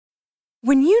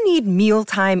When you need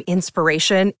mealtime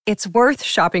inspiration, it's worth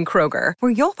shopping Kroger,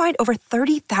 where you'll find over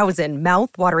 30,000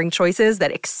 mouth-watering choices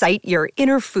that excite your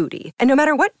inner foodie. And no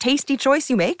matter what tasty choice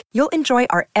you make, you'll enjoy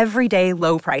our everyday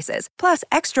low prices, plus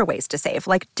extra ways to save,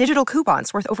 like digital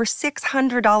coupons worth over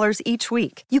 $600 each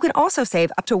week. You can also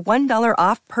save up to $1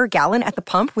 off per gallon at the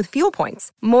pump with fuel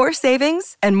points. More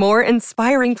savings and more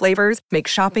inspiring flavors make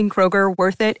shopping Kroger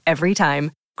worth it every time.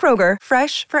 Kroger,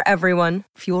 fresh for everyone.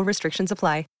 Fuel restrictions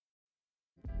apply.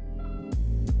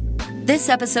 This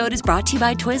episode is brought to you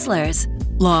by Twizzlers.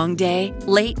 Long day,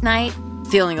 late night,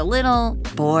 feeling a little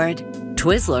bored?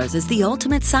 Twizzlers is the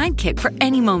ultimate sidekick for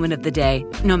any moment of the day,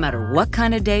 no matter what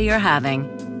kind of day you're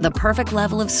having. The perfect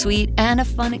level of sweet and a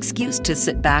fun excuse to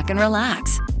sit back and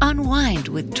relax. Unwind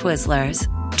with Twizzlers.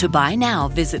 To buy now,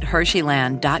 visit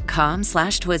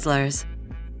Hersheyland.com/Twizzlers.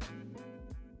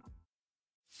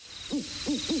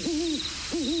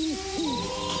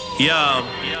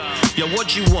 Yo, what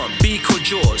do you want? Beak or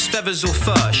jaws? Feathers or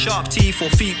fur? Sharp teeth or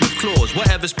feet with claws?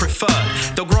 Whatever's preferred.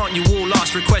 They'll grant you all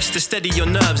last requests to steady your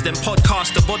nerves. Then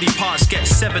podcast the body parts get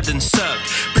severed and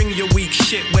served. Bring your weak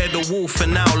shit where the wolf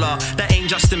and owl are. That ain't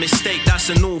just a mistake, that's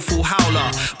an awful howler.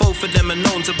 Both of them are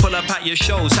known to pull up at your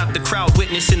shows. Have the crowd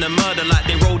witnessing a murder like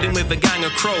they rolled in with a gang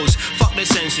of crows. Fuck their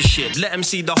censorship, let them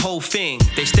see the whole thing.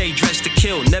 They stay dressed to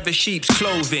kill, never sheep's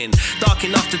clothing. Dark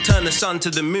enough to turn the sun to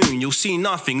the moon. You'll see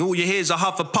nothing, all you hear is a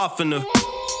huff a puff and a...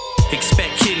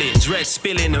 Expect killings, red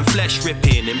spilling and flesh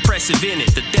ripping. Impressive in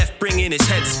it, the death bringing his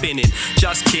head spinning.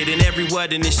 Just kidding, every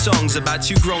word in this song's about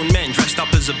two grown men dressed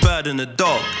up as a bird and a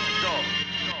dog.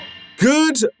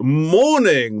 Good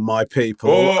morning, my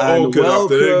people. And good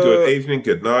afternoon, good evening,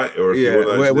 good night, or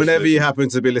if whenever you happen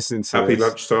to be listening to happy us.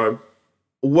 Lunchtime.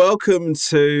 Welcome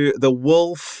to The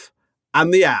Wolf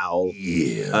and the Owl.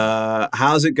 Yeah.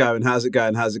 How's it going?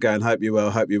 Hope you're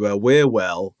well. We're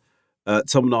well.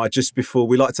 Tom and I, just before,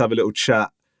 we like to have a little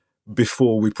chat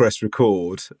before we press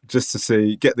record, just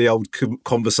to get the old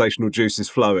conversational juices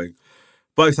flowing.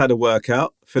 Both had a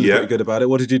workout, feeling pretty good about it.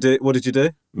 What did you do?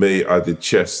 Me, I did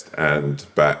chest and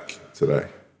back today.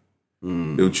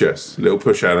 Little chest, little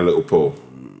push and a little pull.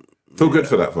 Feel good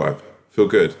for that vibe. Feel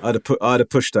good. I had a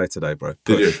push day today, bro.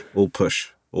 Did you? All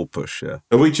push, yeah.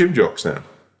 Are we gym jocks now?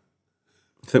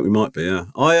 I think we might be, yeah.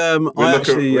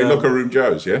 We're locker room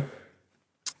Joes, yeah?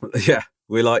 Yeah,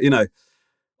 we're like, I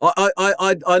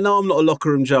know I'm not a locker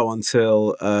room Joe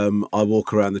until I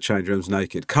walk around the change rooms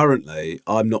naked. Currently,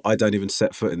 I'm not. I don't even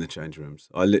set foot in the change rooms.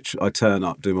 I turn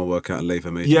up, do my workout, and leave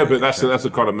immediately. Yeah, but that's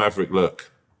a kind of maverick look.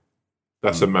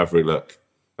 That's a maverick look.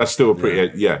 That's still a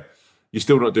pretty. Yeah, you're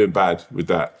still not doing bad with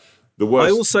that. The worst.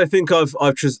 I also think I've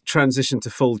transitioned to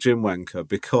full gym wanker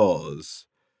because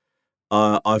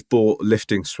I've bought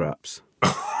lifting straps.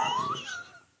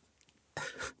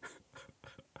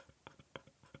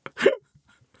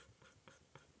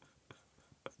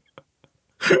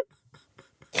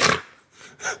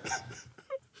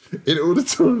 In all the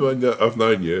time I've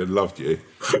known you and loved you,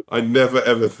 I never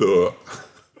ever thought.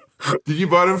 Did you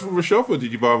buy them from a shop or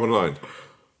did you buy them online?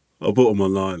 I bought them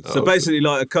online. So basically,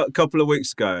 like a couple of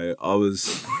weeks ago, I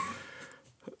was.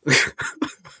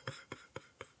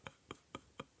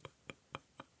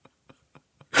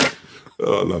 I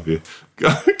love you.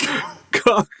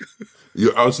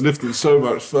 I was lifting so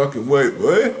much fucking weight,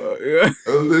 boy. I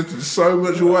was lifting so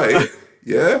much weight.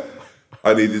 Yeah,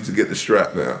 I needed to get the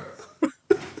strap now.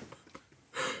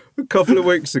 A couple of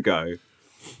weeks ago,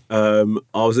 I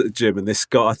was at the gym and this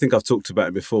guy, I think I've talked about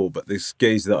him before, but this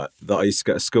geezer that I used to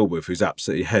go to school with, who's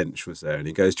absolutely hench, was there, and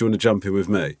he goes, "Do you want to jump in with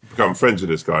me?" Become friends with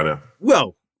this guy now.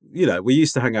 Well, we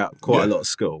used to hang out quite a lot at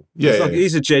school. Yeah,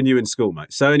 he's a genuine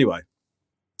schoolmate. So anyway,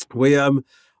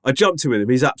 I jumped in with him.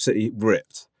 He's absolutely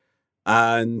ripped,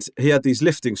 and he had these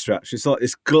lifting straps. It's like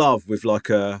this glove with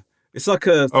like a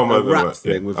wrap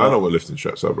thing. With I know what lifting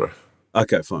straps are, bro.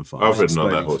 Okay, fine. I've ridden on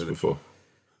that horse before.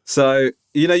 So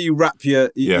you wrap you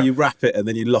wrap it and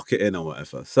then you lock it in or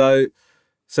whatever. So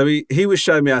he was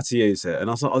showing me how to use it,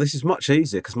 and I was like, "Oh, this is much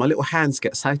easier because my little hands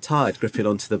get so tired gripping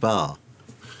onto the bar,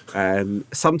 and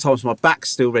sometimes my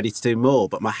back's still ready to do more,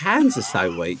 but my hands are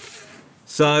so weak."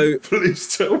 So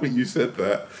please tell me you said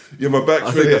that. Yeah, my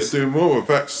back's ready to do more. My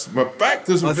back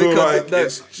doesn't feel like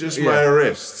it's just my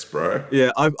wrists, bro. Yeah,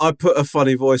 I put a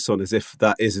funny voice on as if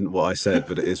that isn't what I said,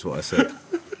 but it is what I said.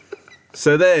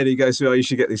 So then he goes, "Well, you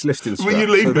should get these lifting straps." When you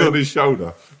lean me on his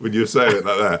shoulder when you're saying it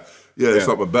like that, it's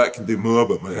like my back can do more,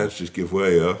 but my hands just give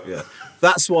way. Yeah,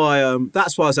 that's why I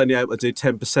was only able to do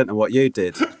 10% of what you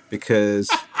did because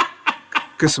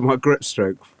of my grip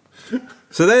strength.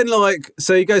 So then,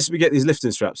 so he goes to me get these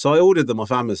lifting straps. So I ordered them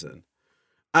off Amazon,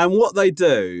 And what they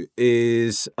do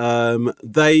is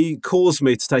they cause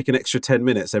me to take an extra 10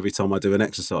 minutes every time I do an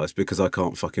exercise because I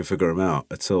can't fucking figure them out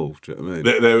at all. Do you know what I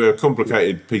mean? They're a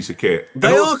complicated piece of kit.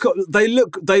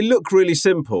 They look really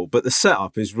simple, but the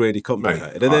setup is really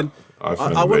complicated. Mate, and then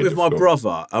I went with my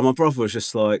brother, and my brother was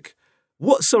just like,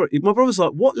 "What? Sorry." My brother's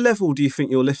like, "What level do you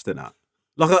think you're lifting at?"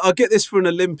 Like, I get this for an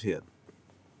Olympian,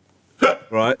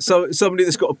 right? So somebody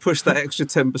that's got to push that extra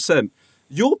 10%.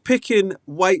 You're picking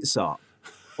weights up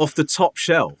off the top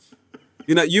shelf.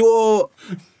 You know, you're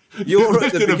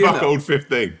at the beginner. A buck old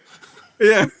 15.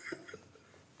 Yeah.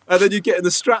 And then you're getting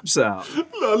the straps out.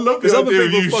 I love the idea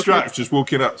of you straps just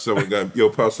walking up to someone going,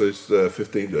 "You'll pass those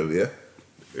 15 over, yeah?"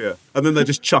 Yeah. And then they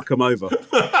just chuck them over.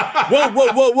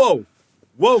 Whoa.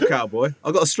 Whoa, cowboy.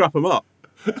 I've got to strap them up.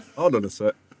 Hold on a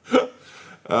sec.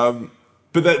 But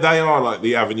they are like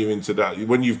the avenue into that.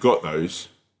 When you've got those,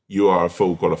 you are a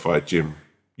full qualified gym.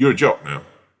 You're a jock now.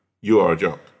 You are a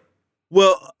jock.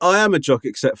 Well, I am a jock,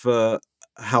 except for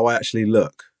how I actually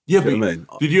look. Yeah, but I mean,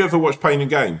 did you ever watch Pain and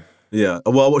Gain? Yeah.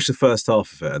 Well, I watched the first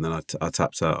half of it, and then I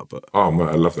tapped out. But man,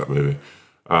 I love that movie.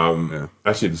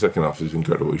 Actually, the second half is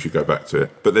incredible. You should go back to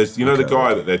it. But there's, the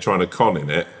guy that they're trying to con in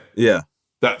it. Yeah.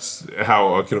 That's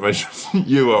how I can imagine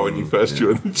you are when you first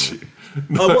joined the gym.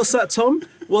 No. Oh, what's that, Tom?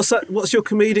 What's that? What's your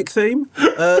comedic theme?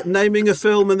 Naming a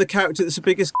film and the character that's the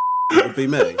biggest would be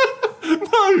me.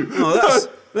 No.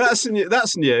 That's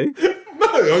new. No,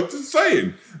 I'm just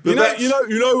saying. You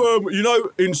know,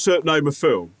 insert name of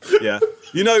film. Yeah.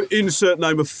 You know, insert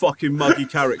name of fucking muggy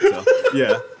character.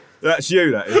 Yeah. That's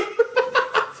you, that is.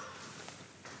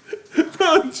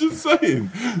 No, I'm just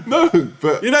saying. No,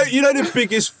 but you know the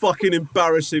biggest fucking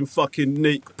embarrassing fucking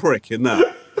neat prick in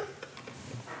that.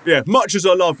 Yeah. Much as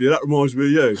I love you, that reminds me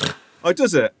of you. Oh,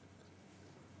 does it?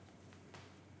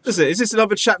 Does it? Is this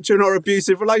another chapter in our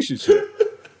abusive relationship?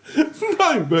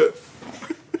 No, but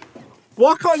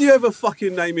why can't you ever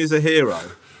fucking name me as a hero?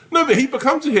 No, but he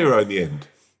becomes a hero in the end.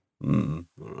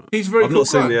 Right. He's very. I've not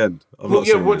seen the end.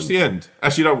 Watch the end.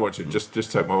 Actually, don't watch it. Just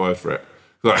take my word for it.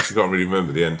 I actually can't really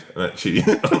remember the end. And actually,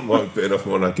 I might have bitten off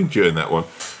more than I can chew in that one.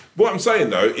 What I'm saying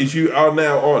though is, you are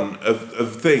now on a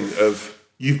thing of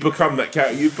you've become that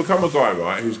character. You've become a guy,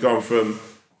 right, who's gone from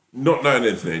not knowing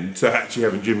anything to actually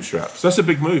having gym straps. That's a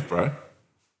big move, bro.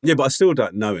 Yeah, but I still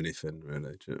don't know anything,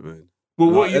 really. Do you know what I mean?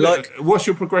 Well, what's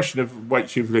your progression of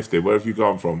weights you've lifted? Where have you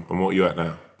gone from, and what are you at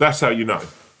now? That's how you know.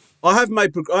 I have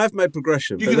made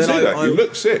progression. You can see that. You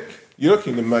look sick. You look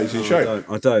in amazing shape.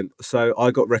 I don't. So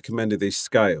I got recommended these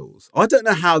scales. I don't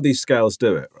know how these scales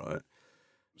do it, right?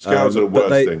 Scales are the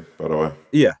worst thing, by the way.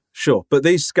 Yeah, sure. But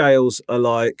these scales are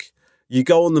like, you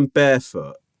go on them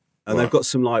barefoot, and they've got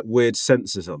some like weird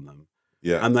sensors on them.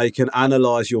 Yeah, and they can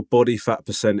analyze your body fat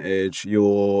percentage, I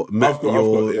know.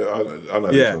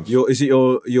 Is it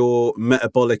your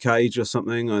metabolic age or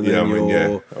something? And I'm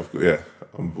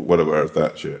well aware of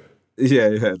that shit. Yeah,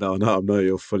 no, I know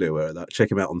you're fully aware of that.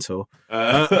 Check him out on tour.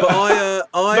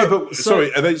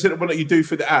 Sorry, and is it one that you do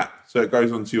for the app, so it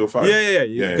goes onto your phone? Yeah.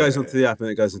 It goes onto the app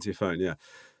and it goes into your phone. Yeah.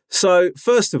 So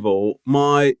first of all,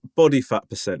 my body fat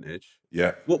percentage.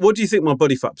 Yeah. What do you think my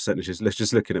body fat percentage is? Let's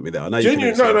just looking at me there. I know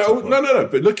no.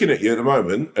 But looking at you at the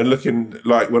moment and looking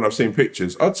like when I've seen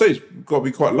pictures, I'd say it's got to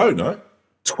be quite low, no?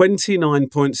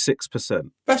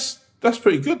 29.6%. That's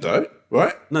pretty good though,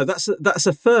 right? No, that's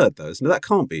a third though. Isn't it? That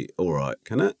can't be all right,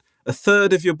 can it? A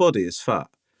third of your body is fat.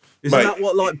 Isn't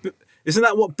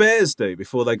that what bears do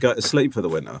before they go to sleep for the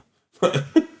winter?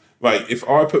 Mate, if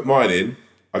I put mine in,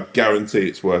 I guarantee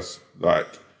it's worse. Like,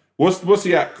 what's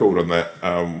the app called on that?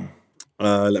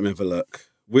 Let me have a look.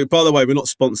 By the way, we're not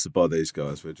sponsored by these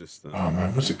guys. We're just. Oh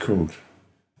man, what's it called?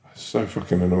 It's so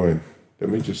fucking annoying. Let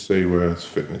me just see where's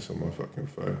fitness on my fucking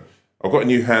phone. I've got a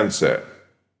new handset.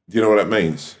 Do you know what that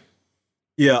means?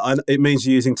 Yeah, it means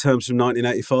you're using terms from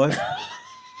 1985.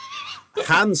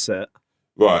 Handset.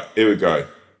 Right, here we go.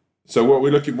 So what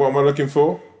am I looking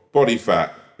for? Body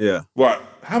fat. Yeah. Right.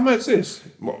 How much is this?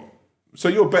 So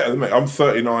you're better than me. I'm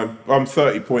 39. I'm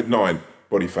 30.9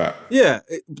 body fat. Yeah,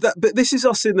 but this is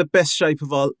us in the best shape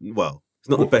of our. Well, it's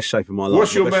not the best shape of my life.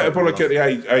 What's your metabolic at the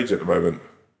age at the moment?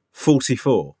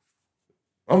 44.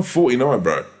 I'm 49,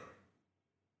 bro.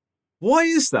 Why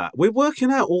is that? We're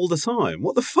working out all the time.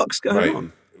 What the fuck's going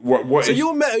on? So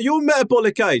your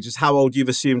metabolic age is how old you've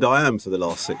assumed I am for the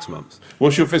last 6 months.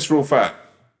 What's your visceral fat?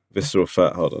 Visceral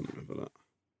fat. Hold on, remember that.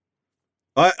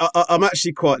 I'm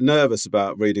actually quite nervous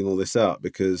about reading all this out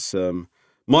because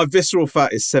my visceral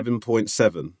fat is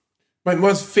 7.7. Mate,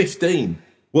 mine's 15.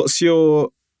 What's your?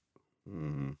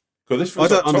 I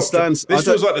don't understand. This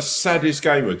feels like the saddest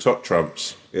game of top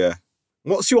trumps. Yeah.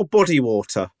 What's your body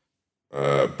water?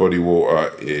 Body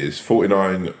water is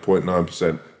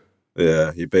 49.9%.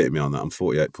 Yeah, you're beating me on that. I'm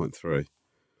 48.3.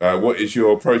 What is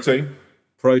your protein?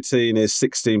 Protein is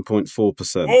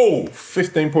 16.4%. Oh,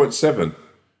 15.7.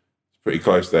 Pretty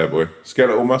close there, boy.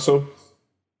 Skeletal muscle?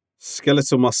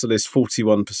 Skeletal muscle is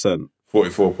 41%.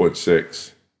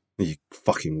 44.6. You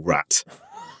fucking rat.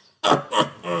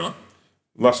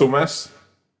 Muscle mass?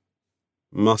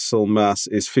 Muscle mass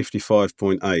is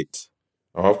 55.8.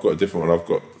 Oh, I've got a different one. I've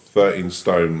got 13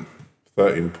 stone,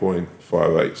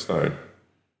 13.58 stone.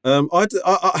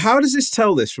 How does this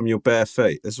tell this from your bare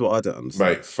feet? That's what I don't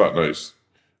understand. Mate, fuck knows.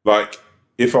 Like,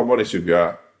 if I'm honest with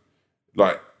you,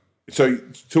 like, so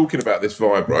talking about this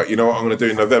vibe, right? You know what I'm going to do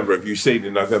in November? Have you seen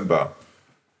in November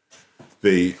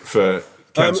for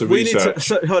cancer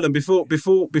research? Hold on,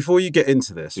 before you get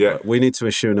into this, yeah. Right, we need to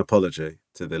issue an apology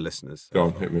to the listeners. Go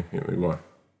on, hit me, why?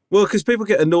 Well, because people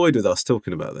get annoyed with us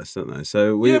talking about this, don't they?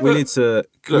 So we need to.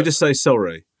 Can we just say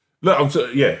sorry? Look,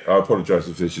 I apologise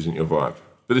if this isn't your vibe,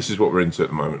 but this is what we're into at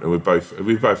the moment, and we've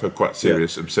both had quite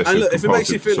serious obsessive. And look, if it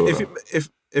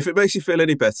makes you feel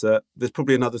any better, there's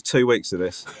probably another 2 weeks of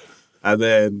this, and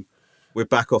then we're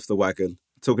back off the wagon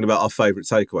talking about our favourite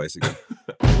takeaways again.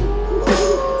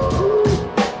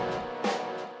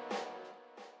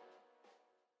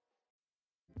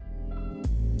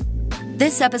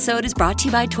 This episode is brought to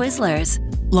you by Twizzlers.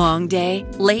 Long day,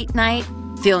 late night,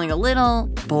 feeling a little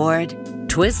bored?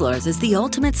 Twizzlers is the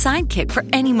ultimate sidekick for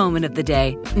any moment of the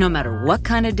day, no matter what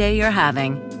kind of day you're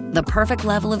having. The perfect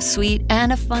level of sweet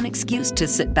and a fun excuse to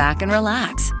sit back and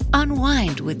relax.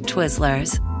 Unwind with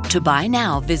Twizzlers. To buy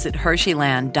now, visit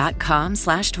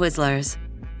Hersheyland.com/Twizzlers.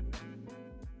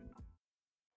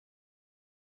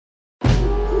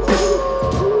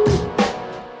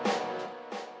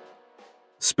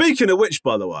 Speaking of which,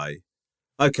 by the way,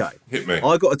 okay, hit me.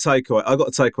 I got a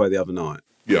takeaway the other night.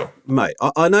 Yeah, mate.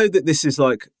 I know that this is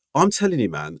like, I'm telling you,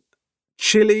 man,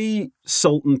 chili,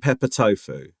 salt and pepper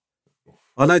tofu.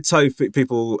 I know tofu.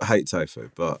 People hate tofu,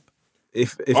 but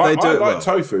if they do I it like well,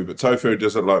 tofu, but tofu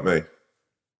doesn't like me.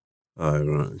 Oh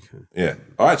right, okay. Yeah,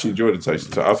 I actually enjoy the taste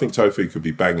of tofu. I think tofu could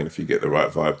be banging if you get the right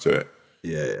vibe to it.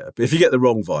 Yeah. But if you get the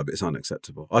wrong vibe, it's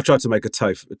unacceptable. I tried to make a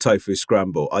tofu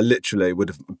scramble. I literally would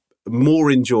have more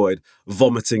enjoyed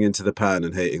vomiting into the pan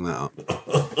and heating that up.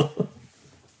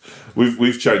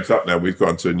 We've changed up now. We've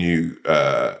gone to a new.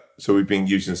 So we've been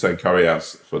using the same curry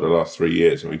house for the last 3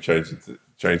 years, and we've changed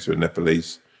to a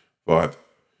Nepalese vibe.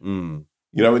 Mm.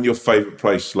 You know when your favourite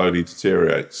place slowly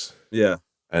deteriorates. Yeah.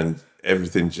 And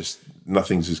everything tastes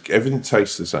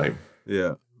the same.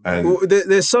 Yeah. And well,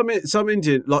 there's some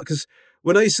Indian, like, because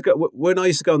when I used to go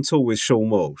on tour with Sean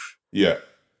Walsh. Yeah.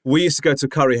 We used to go to a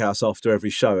curry house after every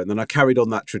show, and then I carried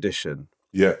on that tradition.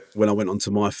 Yeah. When I went on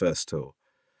to my first tour.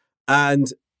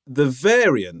 And the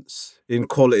variance in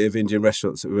quality of Indian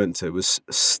restaurants that we went to was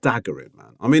staggering,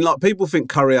 man. I mean, like, people think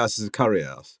curry house is a curry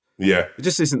house. Yeah. It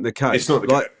just isn't the case. It's not the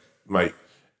case, mate.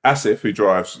 Asif, who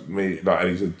drives me, like, and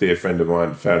he's a dear friend of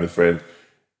mine, family friend,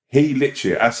 he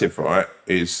literally, Asif, right,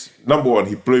 is, number one,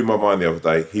 he blew my mind the other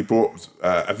day. He brought,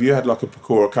 have you had like a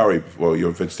pakora curry? Well, you're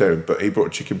a vegetarian, but he brought a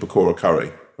chicken pakora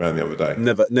curry around the other day.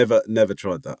 Never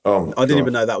tried that. Oh, I didn't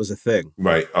even know that was a thing.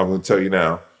 Mate, I'm going to tell you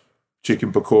now,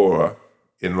 chicken pakora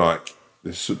in like,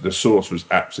 the sauce was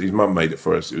absolutely, his mum made it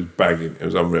for us. It was banging. It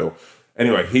was unreal.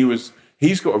 Anyway, he's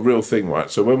got a real thing, right?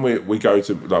 So when we go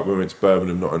to, like, when we went to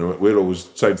Birmingham, we'll always,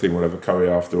 same thing, we'll have a curry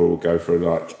after, or we'll go for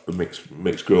like a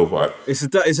mixed grill vibe.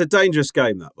 It's a dangerous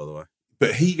game, that, by the way.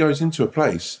 But he goes into a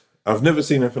place, I've never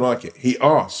seen anything like it. He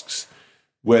asks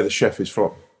where the chef is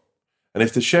from. And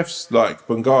if the chef's like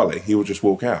Bengali, he will just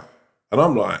walk out. And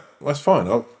I'm like, well, that's fine.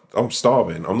 I'm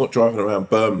starving. I'm not driving around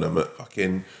Birmingham at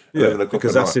fucking 11 o'clock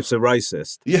because at night. Asif's a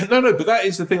racist. Yeah, no, but that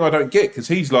is the thing I don't get, because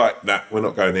he's like, nah, we're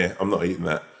not going here. I'm not eating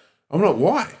that. I'm like,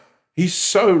 why? He's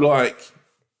so like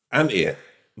anti it.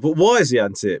 But why is he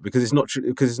anti it? Because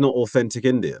it's not authentic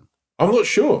Indian. I'm not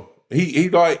sure. He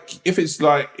like, if it's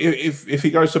like, if he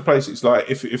goes to a place, it's like,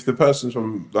 if the person's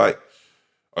from like,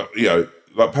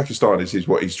 like Pakistan is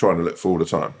what he's trying to look for all the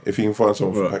time. If he can find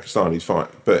someone from Pakistan, he's fine.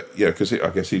 But yeah, because I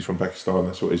guess he's from Pakistan,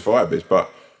 that's what his vibe is. But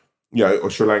or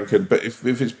Sri Lankan. But if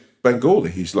it's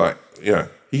Bengali, he's like,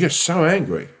 he gets so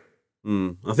angry.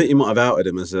 I think you might have outed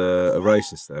him as a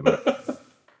racist there, but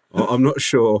I'm not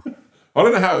sure. I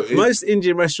don't know how. Most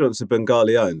Indian restaurants are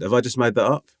Bengali owned. Have I just made that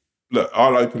up? Look,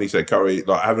 I'll openly say curry.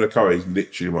 Like, having a curry is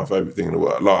literally my favourite thing in the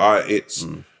world. Like,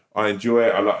 I enjoy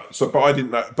it. But I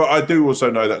didn't know. But I do also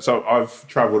know that. So I've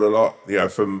travelled a lot,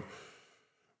 from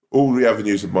all the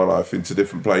avenues of my life into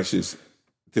different places,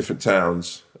 different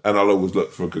towns, and I'll always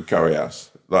look for a good curry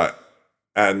house. Like,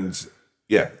 and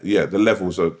Yeah, the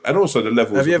levels are, and also the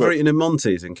levels. Have you ever eaten in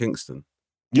Monty's in Kingston?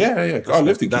 Yeah. I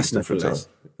lived in Kingston for a time.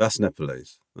 That's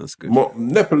Nepalese. That's good.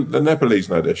 The Nepalese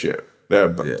know their shit.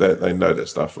 They know their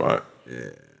stuff, right? Yeah.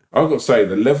 I've got to say,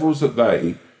 the levels that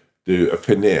they do a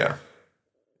paneer,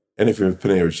 anything with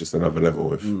paneer is just another level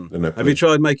with the Nepalese. Have you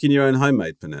tried making your own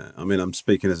homemade paneer? I mean, I'm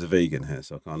speaking as a vegan here,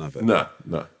 so I can't have it.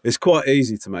 No. It's quite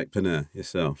easy to make paneer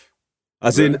yourself.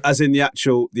 As in the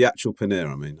actual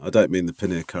paneer, I mean. I don't mean the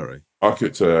paneer curry. I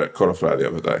cooked cauliflower the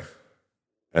other day.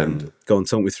 And Go on,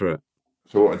 talk me through it.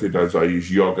 So what I did was I used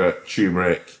yogurt,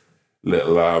 turmeric,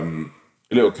 little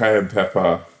cayenne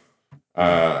pepper.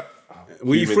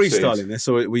 Were you freestyling this,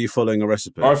 or were you following a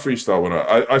recipe? I freestyle when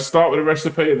I start with a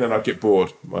recipe, and then I get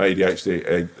bored. My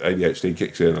ADHD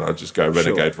kicks in, and I just go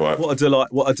renegade vibe.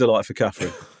 What a delight for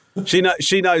Catherine. She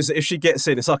knows that if she gets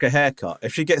in, it's like a haircut.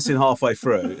 If she gets in halfway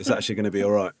through, it's actually going to be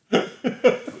all right.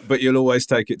 But you'll always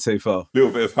take it too far.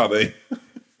 Little bit of honey.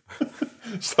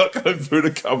 Start going through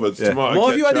the cupboards. Yeah. Why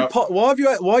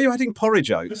are you adding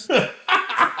porridge oats?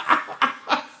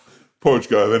 Porridge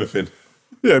go with anything.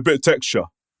 Yeah, a bit of texture,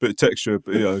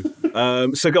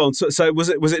 So go on. So was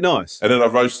it nice? And then I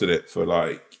roasted it for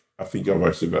I think I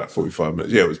roasted about 45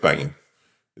 minutes. Yeah, it was banging.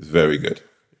 It was very good.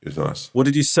 It was nice. What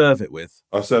did you serve it with?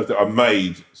 I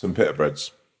made some pita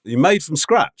breads. You made from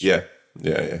scratch? Yeah.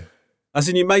 As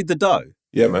in you made the dough?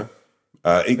 Yeah, man.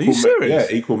 Are you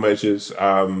serious? Yeah, equal measures.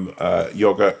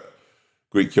 Yogurt,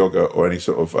 Greek yogurt, or any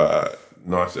sort of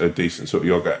nice, decent sort of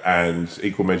yogurt, and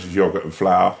equal measures yogurt and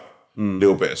flour.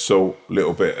 Little bit of salt,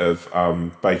 little bit of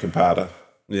baking powder.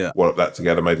 Yeah. Wallop that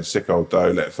together, made a sick old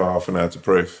dough, let it for half an hour to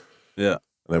proof. Yeah.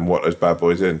 And then what those bad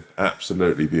boys in.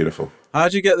 Absolutely beautiful. How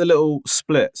do you get the little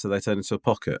split so they turn into a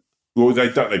pocket? Well, they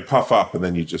don't. They puff up, and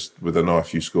then you just, with a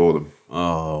knife, you score them.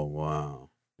 Oh, wow.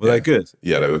 Were they good?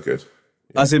 Yeah, they were good.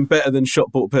 Yeah. As in better than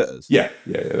shop-bought pittas? Yeah,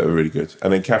 they were really good.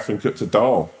 And then Catherine cooked a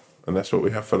dal, and that's what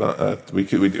we have for that.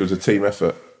 It was a team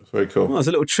effort. It's very cool. Well, it was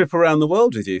a little trip around the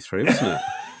world with you three, wasn't it?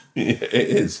 Yeah, it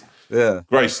is. Yeah.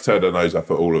 Grace turned her nose up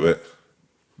at all of it.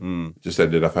 Just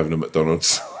ended up having a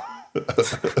McDonald's.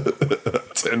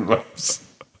 10 months.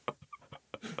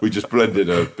 We just blended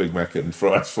a Big Mac and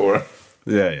fries for her.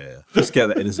 Yeah. Just get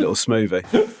that in as a little smoothie.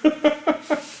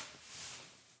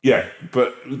 Yeah,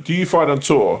 but do you find on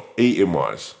tour,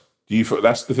 eating-wise,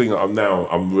 that's the thing that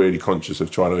I'm really conscious of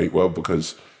trying to eat well,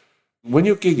 because when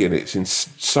you're gigging, it's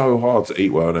so hard to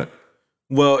eat well, isn't it?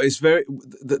 Well, it's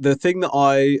the thing that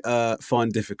I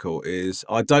find difficult is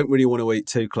I don't really want to eat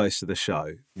too close to the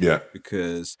show. Yeah.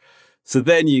 Because, so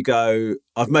then you go,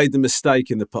 I've made the mistake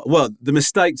the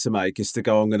mistake to make is to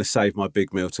go, I'm going to save my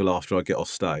big meal till after I get off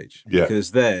stage. Yeah.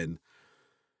 Because then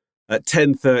at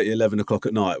 10:30, 11 o'clock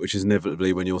at night, which is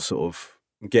inevitably when you're sort of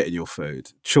getting your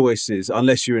food, choices,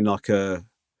 unless you're in like a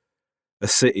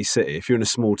city, if you're in a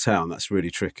small town, that's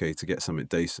really tricky to get something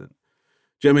decent.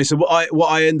 Do you know what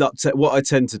I mean? So what I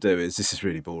tend to do is, this is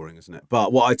really boring, isn't it?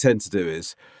 But what I tend to do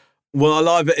is, I'll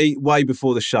either eat way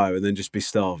before the show and then just be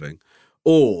starving,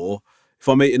 or if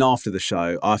I'm eating after the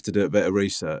show, I have to do a bit of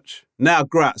research. Now,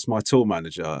 Gratz, my tour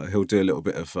manager, he'll do a little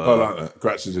bit of... I like that.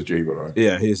 Gratz is a G, right?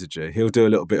 Yeah, he is a G. He'll do a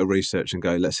little bit of research and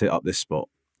go, let's hit up this spot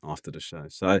after the show.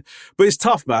 So, but it's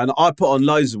tough, man. I put on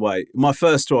loads of weight. My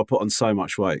first tour, I put on so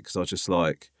much weight because I was just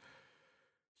like...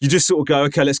 You just sort of go,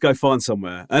 okay, let's go find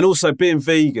somewhere. And also being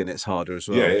vegan, it's harder as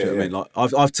well. Yeah, do you know what I mean? Like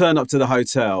I've turned up to the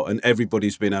hotel and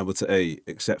everybody's been able to eat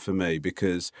except for me,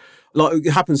 because like it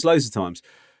happens loads of times.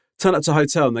 Turn up to a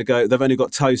hotel and they've only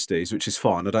got toasties, which is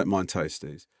fine. I don't mind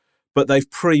toasties. But they've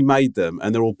pre-made them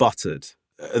and they're all buttered.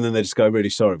 And then they just go,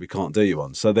 really sorry, we can't do you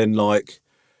one. So then like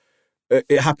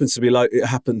it happens to be it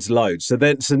happens loads. So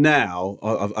now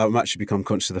I've actually become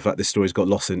conscious of the fact this story's got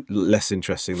less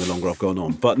interesting the longer I've gone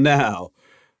on. But now...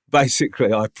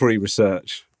 Basically, I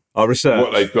research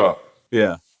what they've got.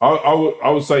 Yeah, I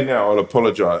would say now I'll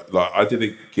apologise. Like I did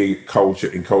a gig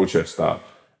in Colchester,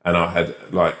 and I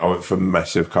went for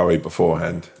massive curry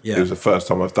beforehand. Yeah. It was the first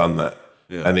time I've done that,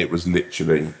 and it was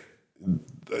literally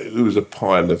a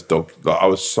pile of dog. Like I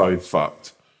was so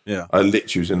fucked. Yeah, I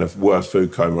literally was in the worst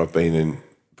food coma I've been in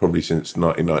probably since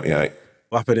 1998.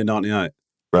 What happened in 98?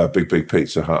 Big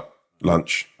Pizza Hut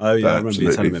lunch. Oh yeah, I remember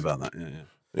you telling me about that. Yeah.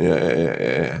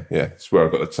 Yeah. It's where I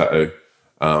got the tattoo.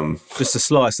 Just a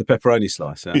slice, the pepperoni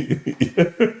slice, yeah.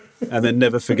 And then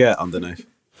never forget underneath.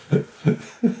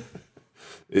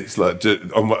 It's like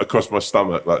across my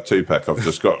stomach, like Tupac. I've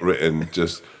just got written,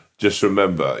 just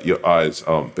remember, your eyes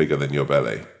aren't bigger than your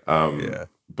belly. Yeah.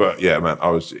 But yeah, man,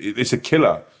 it's a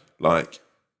killer. Like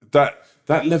that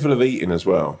level of eating as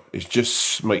well. It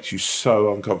just makes you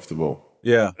so uncomfortable.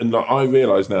 Yeah. And like, I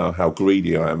realise now how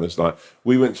greedy I am. It's like,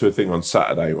 we went to a thing on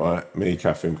Saturday, right? Me,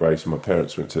 Catherine, Grace, and my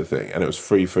parents went to a thing, and it was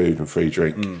free food and free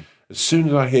drink. As soon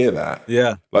as I hear that,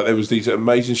 like there was these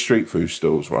amazing street food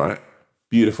stalls, right?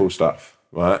 Beautiful stuff,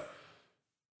 right?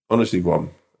 Honestly,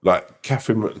 Ron, like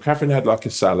Catherine had like a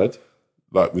salad,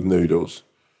 like with noodles.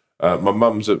 My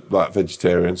mum's a like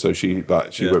vegetarian, so she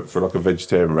went for like a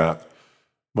vegetarian wrap.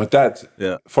 My dad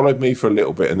followed me for a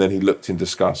little bit, and then he looked in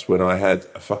disgust when I had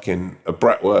a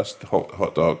bratwurst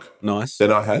hot dog. Nice.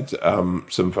 Then I had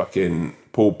some fucking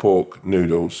pulled pork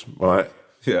noodles, right?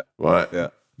 Yeah. Right? Yeah.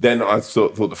 Then I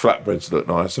thought the flatbreads looked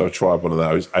nice, so I tried one of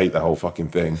those, ate the whole fucking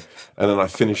thing, and then I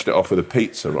finished it off with a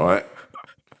pizza, right?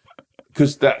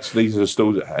 Because these are the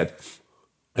stalls it had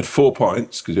 4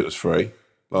 pints, because it was free.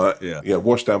 Right? Yeah,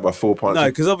 washed down by 4 pints. No,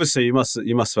 because obviously you must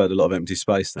have had a lot of empty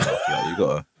space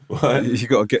now. You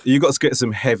got to get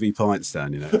some heavy pints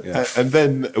down, you know. Yeah. And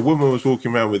then a woman was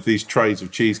walking around with these trays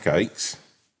of cheesecakes.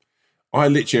 I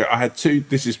had 2.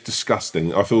 This is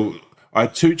disgusting. I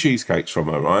had 2 cheesecakes from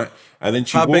her, right? And then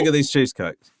how big are these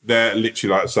cheesecakes? They're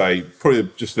literally like, say, probably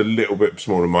just a little bit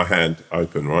smaller than my hand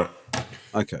open, right?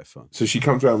 Okay, fine. So she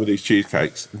comes around with these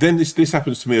cheesecakes. Then this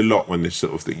happens to me a lot when this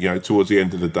sort of thing, you know, towards the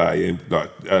end of the day and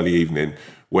like early evening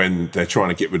when they're trying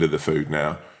to get rid of the food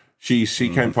now. She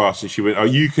came past and she went, "Oh,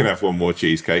 you can have one more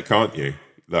cheesecake, can't you?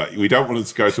 Like, we don't want it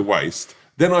to go to waste."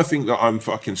 Then I think that I'm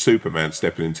fucking Superman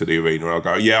stepping into the arena. I'll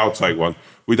go, "Yeah, I'll take one.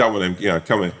 We don't want them, you know,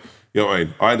 come in." You know what I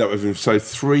mean? I end up with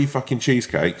 3 fucking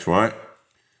cheesecakes, right?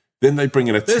 Then they bring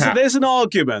in a tap. There's an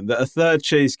argument that a third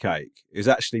cheesecake is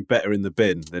actually better in the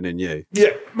bin than in you.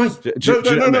 Yeah, mate.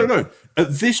 No.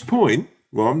 At this point,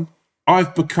 Ron,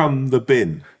 I've become the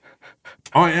bin.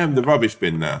 I am the rubbish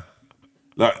bin now.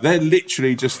 Like, they're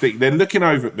literally they're looking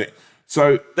over at me.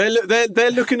 So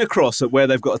they're looking across at where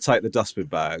they've got to take the dustbin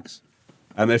bags,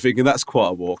 and they're thinking that's quite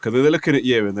a walk. And then they're looking at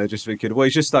you, and they're just thinking, well,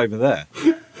 he's just over there.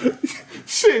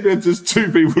 Sitting there, just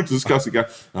 2 people discussing, going,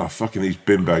 "Oh, fucking these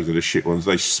bin bags are the shit ones.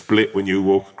 They split when you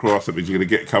walk across. That means you're going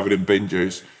to get covered in bin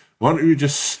juice. Why don't you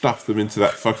just stuff them into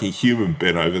that fucking human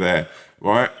bin over there,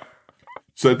 right?"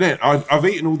 So then I've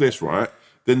eaten all this, right?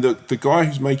 Then the guy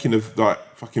who's making the like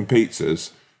fucking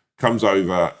pizzas comes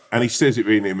over and he says it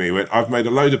really near me. He went, "I've made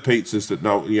a load of pizzas that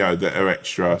that are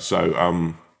extra,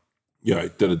 so they're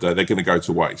going to go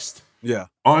to waste." Yeah.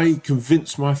 I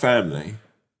convinced my family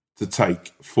to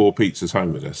take 4 pizzas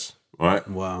home with us, right?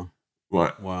 Wow.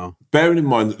 Right. Wow. Bearing in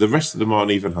mind that the rest of them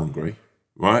aren't even hungry,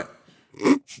 right?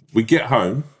 We get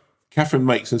home, Catherine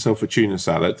makes herself a tuna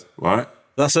salad, right?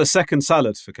 That's her second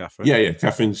salad for Catherine. Yeah.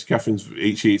 Catherine's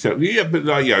she eats out. Yeah, but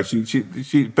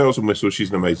she bells and whistles.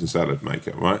 She's an amazing salad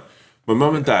maker, right? My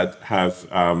mum and dad have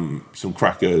some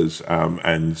crackers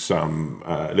and some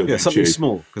little bit of something cheese.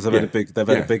 small because they've had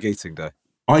a big eating day.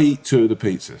 I eat 2 of the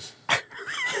pizzas.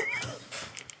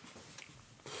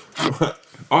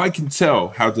 I can tell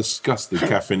how disgusted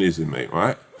Catherine is in me,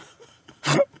 right?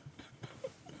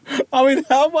 I mean,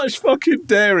 how much fucking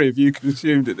dairy have you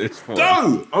consumed at this point?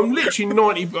 No, I'm literally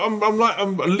 90.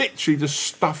 I'm literally just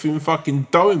stuffing fucking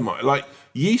dough in my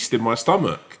yeast in my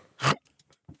stomach.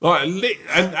 I'm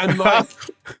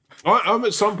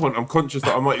at some point I'm conscious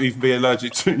that I might even be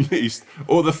allergic to yeast,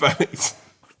 or the fact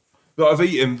that I've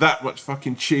eaten that much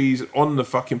fucking cheese on the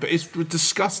fucking. But it's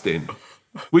disgusting.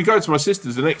 We go to my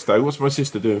sister's the next day. What's my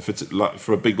sister doing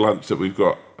for a big lunch that we've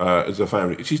got as a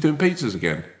family? She's doing pizzas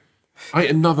again. I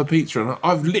ate another pizza, and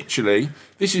I've literally,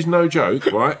 this is no joke,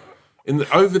 right?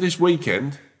 Over this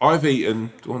weekend, I've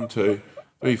eaten 1, 2,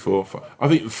 3, 4, 5.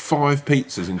 I've eaten 5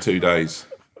 pizzas in 2 days.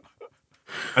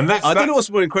 And I don't know what's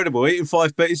more incredible, eating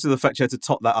 5 pizzas or the fact you had to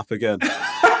top that up again.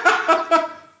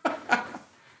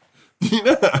 Do you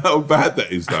know how bad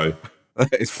that is, though?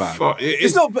 It's bad.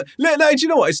 It's not. No, do you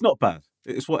know what? It's not bad.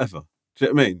 It's whatever. Do you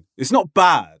know what I mean? It's not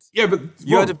bad. Yeah, but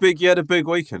you had a big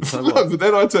weekend. So no, but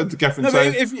then I turned to Catherine and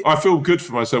said, "I feel good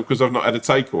for myself because I've not had a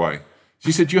takeaway."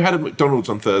 She said, "You had a McDonald's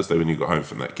on Thursday when you got home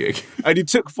from that gig." And you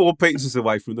took 4 pizzas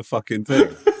away from the fucking thing.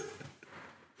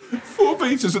 4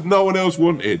 pizzas that no one else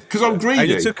wanted because I'm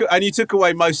greedy. And you took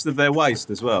away most of their waste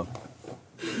as well.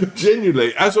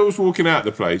 Genuinely, as I was walking out of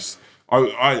the place,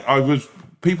 I was.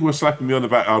 People were slapping me on the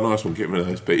back. "Oh, nice one, getting rid of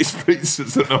those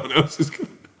pizzas that no one else is going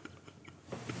to."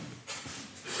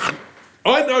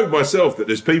 I know myself that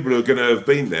there's people who are going to have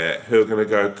been there who are going to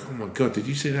go, "Oh my God, did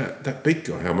you see that big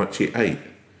guy, how much he ate?"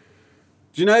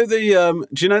 Do you know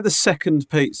the second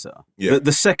pizza? Yeah.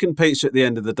 The second pizza at the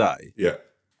end of the day? Yeah.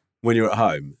 When you're at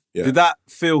home? Yeah. Did that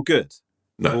feel good?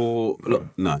 No.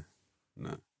 No.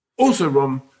 Also,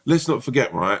 Ron, let's not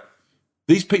forget, right?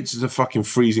 These pizzas are fucking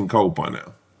freezing cold by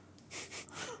now.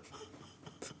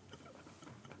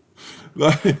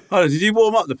 Oh, did you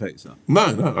warm up the pizza?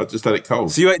 No, I just had it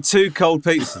cold. So you ate 2 cold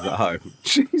pizzas at home?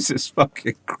 Jesus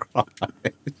fucking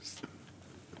Christ.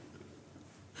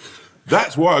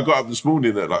 That's why I got up this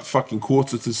morning at like fucking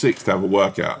 5:45 to have a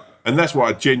workout. And that's why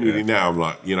I genuinely now I'm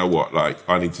like, you know what, like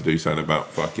I need to do something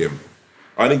about fucking.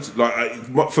 I need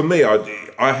to for me.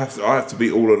 I have to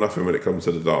be all or nothing when it comes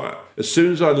to the diet. As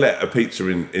soon as I let a pizza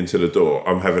into the door,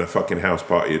 I'm having a fucking house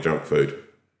party of junk food.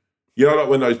 You know, like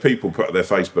when those people put their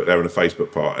Facebook, they're having a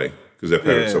Facebook party because their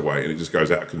parents are away, and it just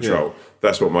goes out of control. Yeah.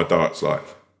 That's what my diet's like.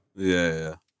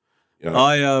 Yeah. You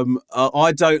know?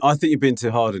 I think you're being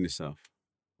too hard on yourself.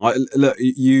 Look,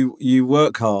 you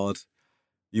work hard,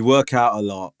 you work out a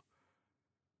lot.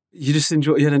 You just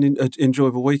you had an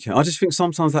enjoyable weekend. I just think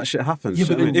sometimes that shit happens. Yeah,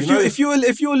 but I mean,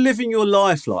 if you're living your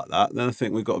life like that, then I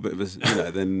think we've got a bit of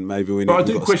a, then maybe we. But I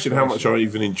do question how much I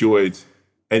even enjoyed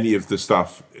any of the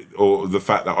stuff, or the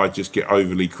fact that I just get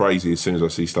overly crazy as soon as I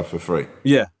see stuff for free.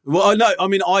 Yeah, well, I know. I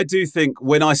mean, I do think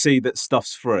when I see that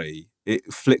stuff's free,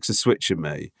 it flicks a switch in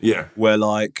me. Yeah, where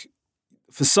like,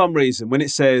 for some reason, when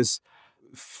it says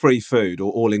free food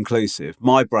or all inclusive,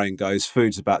 my brain goes,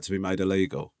 food's about to be made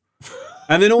illegal.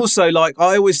 And then also, like,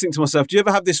 I always think to myself, do you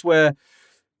ever have this where,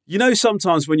 you know,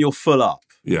 sometimes when you're full up,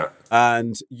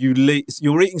 and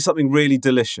you're eating something really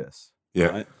delicious,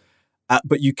 right?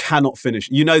 But you cannot finish.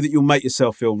 You know that you'll make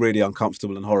yourself feel really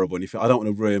uncomfortable and horrible, and you think, I don't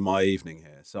want to ruin my evening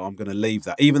here, so I'm going to leave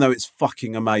that, even though it's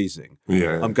fucking amazing.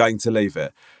 I'm going to leave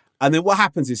it. And then what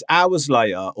happens is hours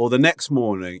later or the next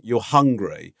morning, you're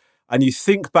hungry, and you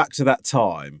think back to that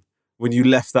time when you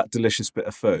left that delicious bit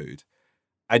of food,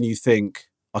 and you think,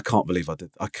 I can't believe I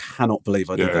did. I cannot believe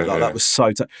I did that. Like, that was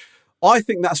so. I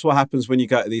think that's what happens when you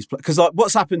go to these places. Because like,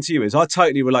 what's happened to you is I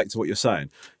totally relate to what you're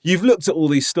saying. You've looked at all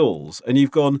these stalls and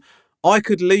you've gone, I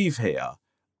could leave here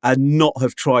and not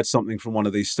have tried something from one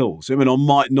of these stalls. I mean, I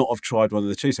might not have tried one of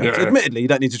the cheesecakes. Admittedly, you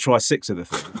don't need to try 6 of the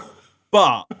things,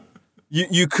 but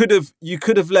you could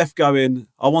have left going,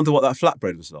 I wonder what that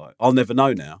flatbread was like. I'll never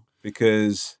know now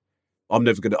because.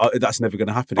 That's never going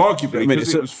to happen. Arguably,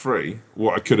 because it was free,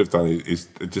 what I could have done is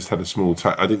just had a small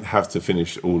I didn't have to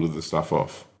finish all of the stuff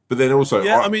off. But then also...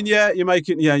 you make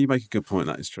a good point.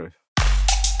 That is true.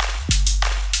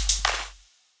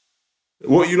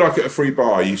 What you like at a free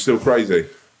bar? Are you still crazy?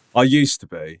 I used to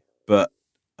be, but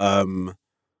I've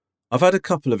had a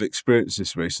couple of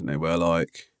experiences recently where,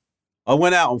 like, I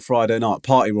went out on Friday night,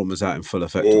 Party Room was out in full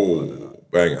effect. Oh,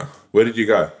 banger. Where did you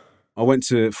go? I went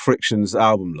to Friction's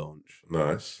album launch.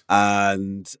 Nice.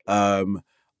 And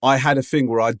I had a thing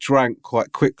where I drank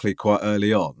quite quickly, quite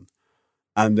early on.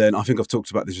 And then, I think I've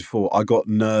talked about this before, I got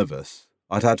nervous.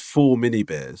 I'd had 4 mini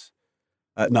beers.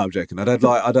 No, I'm joking. I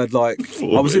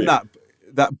was in that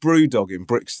Brewdog in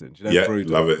Brixton. Do you know Brewdog?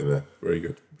 Love it in there. Very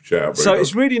good. Shout out Brewdog. So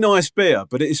it's really nice beer,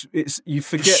 but it's you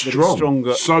forget that it's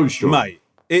stronger. So strong. Mate,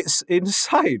 it's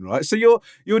insane, right? So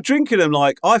you're drinking them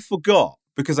like, I forgot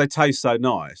because they taste so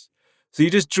nice. So you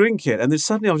just drink it, and then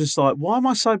suddenly I was just like, why am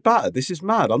I so battered? This is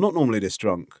mad. I'm not normally this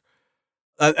drunk.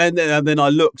 And then I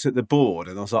looked at the board,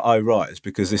 and I was like, oh, right, it's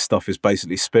because this stuff is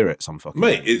basically spirits. I'm fucking...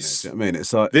 Mate, it's... You know what I mean?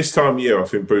 It's like... This time of year, I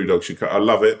think Brewdog should... I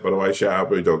love it, by the way, shout out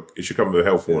Brewdog. It should come with a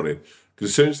health warning.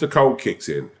 Because as soon as the cold kicks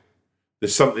in,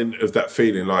 there's something of that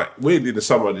feeling, like, weirdly, the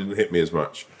summer didn't hit me as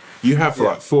much. You have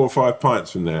like 4 or 5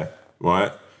 pints from there,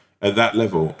 right, at that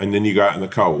level, and then you go out in the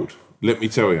cold. Let me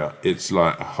tell you, it's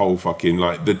like a whole fucking,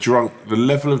 like, the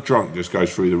level of drunk just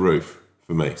goes through the roof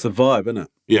for me. It's a vibe, isn't it?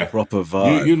 Yeah. Proper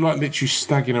vibe. You're like literally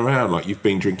staggering around like you've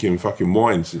been drinking fucking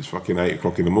wine since fucking 8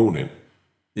 o'clock in the morning.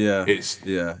 Yeah. It's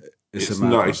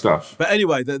nutty stuff. But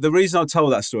anyway, the reason I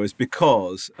told that story is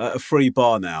because at a free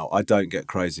bar now, I don't get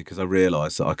crazy because I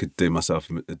realise that I could do myself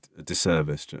a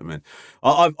disservice. Do you know what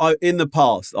I mean? I in the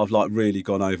past, I've like really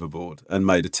gone overboard and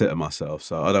made a tit of myself,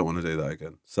 so I don't want to do that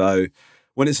again. So...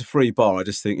 when it's a free bar, I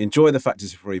just think, enjoy the fact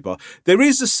it's a free bar. There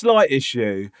is a slight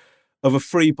issue of a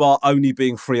free bar only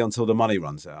being free until the money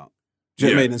runs out. Do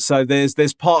you know what I mean? And so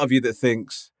there's part of you that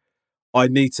thinks, I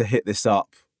need to hit this up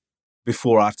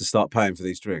before I have to start paying for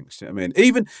these drinks. Do you know what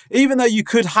I mean? Even though you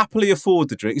could happily afford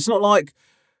the drink, it's not like,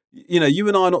 you know, you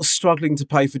and I are not struggling to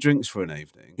pay for drinks for an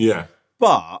evening. Yeah.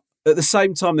 But... at the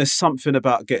same time, there's something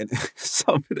about getting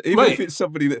something. If it's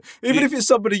somebody if it's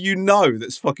somebody you know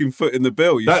that's fucking footing the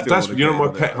bill, that's my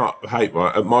pet hate.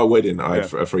 Right, at my wedding, I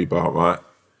had a free bar, right,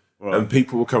 and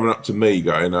people were coming up to me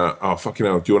going, "Oh fucking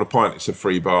hell, do you want a pint? It's a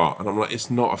free bar." And I'm like,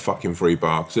 "It's not a fucking free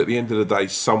bar because at the end of the day,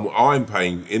 I'm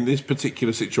paying in this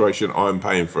particular situation. I'm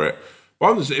paying for it."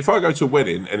 But if I go to a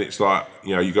wedding and it's like,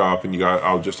 you know, you go up and you go,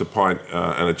 "Oh, just a pint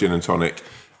and a gin and tonic,"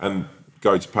 and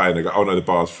go to pay and they go, "Oh no, the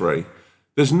bar's free."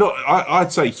 There's not.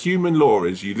 I'd say human law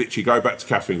is you literally go back to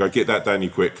cafe and go get that Danny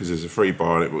quick because there's a free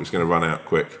bar on it, but it's going to run out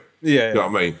quick. Yeah, you know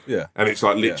what I mean? Yeah. And it's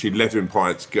like literally leathering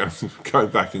pints, going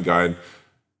back and going,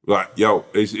 like, yo,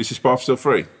 is this bar still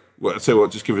free? Well, I tell you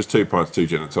what, just give us 2 pints, 2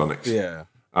 gin and tonics. Yeah.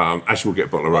 Actually, we'll get a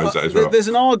bottle of rosé as well. There's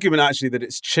an argument actually that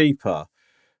it's cheaper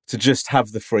to just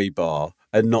have the free bar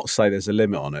and not say there's a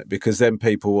limit on it, because then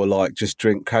people will like just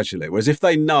drink casually. Whereas if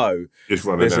they know there's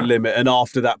a limit and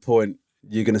after that point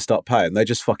you're going to start paying, they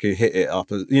just fucking hit it up.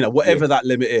 You know, whatever that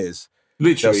limit is,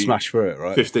 literally they'll smash through it,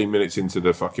 right? 15 minutes into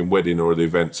the fucking wedding or the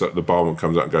event, so the barman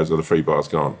comes up and goes, oh, the free bar's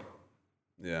gone.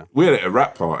 Yeah. We had a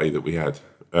rap party that we had.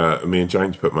 Me and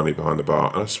James put money behind the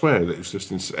bar, and I swear that it was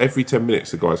just every 10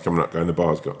 minutes the guy's coming up going, the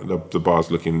bar's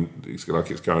looking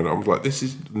like it's going on. I was like, this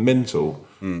is mental.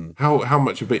 How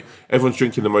much of it? Everyone's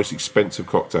drinking the most expensive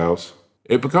cocktails.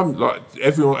 It becomes like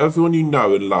everyone you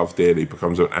know and love dearly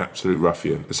becomes an absolute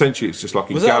ruffian. Essentially, it's just like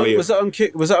a galleon. Was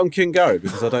that on King Gary?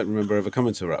 Because I don't remember ever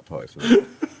coming to a rap party for that.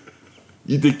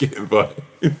 You did get invited,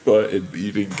 but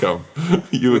you didn't come.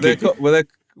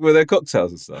 Were there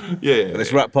cocktails and stuff? Yeah.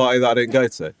 This rap party that I didn't go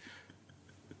to.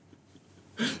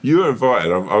 You were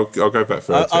invited. I'll go back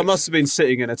for I must have been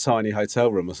sitting in a tiny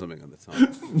hotel room or something at the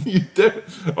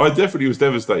time. I definitely was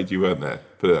devastated you weren't there,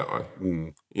 put it that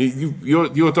way.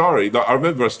 Your diary, like, I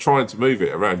remember us trying to move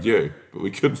it around you, but we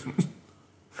couldn't.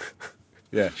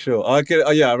 Yeah, sure. I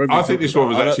remember. I think this one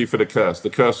was actually for the curse.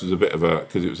 The curse was a bit of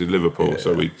because it was in Liverpool,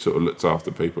 so we sort of looked after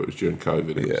people. It was during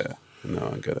COVID. Yeah.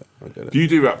 No, I get it. Do you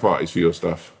do rap parties for your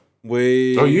stuff?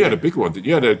 You had a big one, didn't you?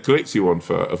 You had a glitzy one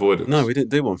for Avoidance. No, we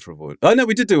didn't do one for Avoidance. Oh, no,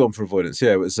 we did do one for Avoidance.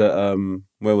 Yeah, it was at,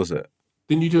 where was it?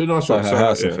 Didn't you do a nice one?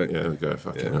 House, yeah, there we go.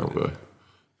 Fucking hell, boy.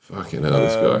 Fucking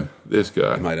hell, this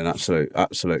guy. I made an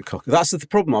absolute cock. That's the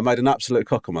problem. I made an absolute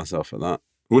cock of myself at that.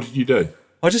 What did you do?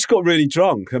 I just got really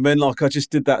drunk. And then, like, I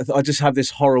just did that. I just have this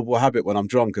horrible habit when I'm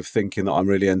drunk of thinking that I'm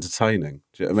really entertaining.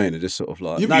 Do you know what I mean? It just sort of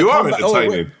like... You are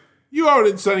entertaining. You are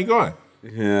an entertaining guy.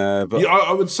 Yeah, but...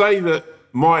 I would say that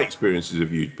my experiences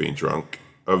of you being drunk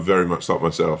are very much like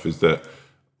myself, is that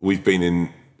we've been in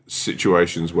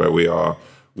situations where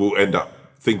we'll end up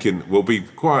thinking, we'll be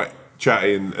quite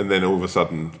chatty and then all of a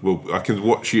sudden I can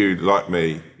watch you, like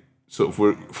me, sort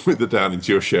of wither down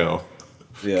into your shell.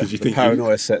 Yeah, you think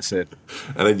paranoia sets in.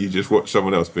 And then you just watch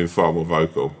someone else being far more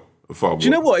vocal. Do you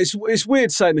know what? It's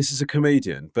weird saying this as a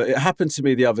comedian, but it happened to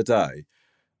me the other day.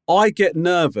 I get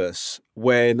nervous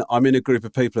when I'm in a group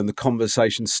of people and the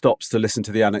conversation stops to listen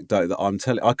to the anecdote that I'm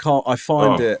telling. I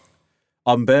find it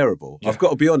unbearable. Yeah. I've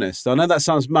got to be honest. I know that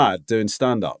sounds mad doing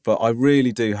stand-up, but I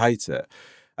really do hate it.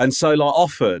 And so, like,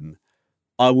 often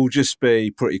I will just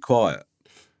be pretty quiet.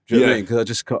 Do you know what I mean?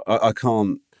 Because I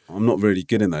can't. I'm not really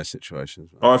good in those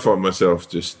situations. I find myself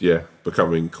just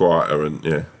becoming quieter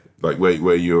and like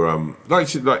where you're like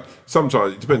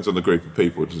sometimes it depends on the group of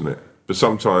people, doesn't it? But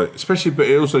sometimes, especially, but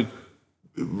it also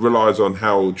relies on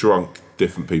how drunk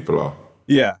different people are.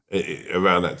 Yeah,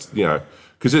 around that,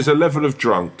 because there's a level of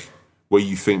drunk where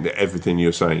you think that everything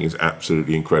you're saying is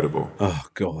absolutely incredible. Oh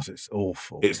God, it's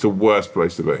awful. It's the worst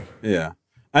place to be. Yeah,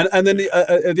 and then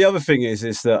the other thing is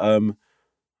that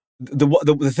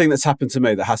the thing that's happened to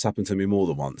me, that has happened to me more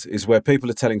than once, is where people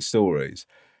are telling stories,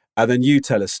 and then you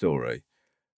tell a story,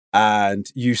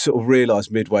 and you sort of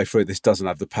realise midway through this doesn't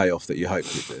have the payoff that you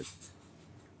hoped it did.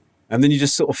 And then you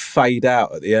just sort of fade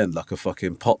out at the end like a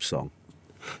fucking pop song.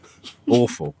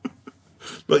 Awful.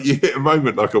 Like you hit a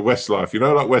moment like a Westlife,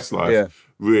 like Westlife. Yeah.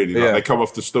 Really, they come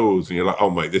off the stools and you're like, oh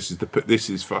mate, this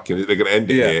is fucking. They're going to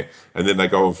end it here, and then they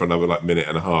go on for another minute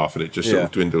and a half, and it just sort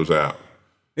of dwindles out.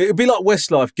 It'd be like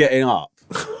Westlife getting up,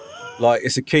 like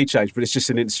it's a key change, but it's just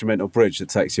an instrumental bridge that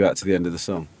takes you out to the end of the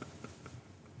song.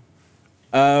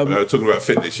 Talking about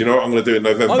fitness, you know what I'm going to do in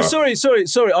November? Oh, sorry.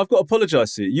 I've got to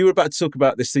apologise to you. You were about to talk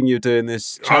about this thing you're doing.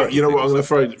 This. You know what I'm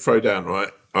going to throw down, right?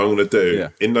 I'm going to do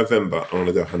in November. I'm going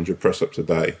to do 100 press-ups a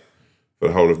day for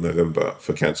the whole of November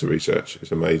for cancer research.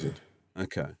 It's amazing.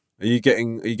 Okay. Are you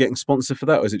getting sponsored for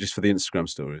that, or is it just for the Instagram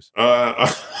stories?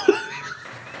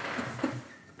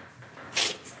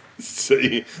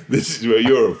 See, this is where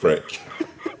you're a prick.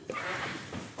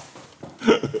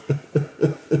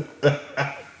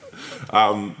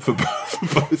 For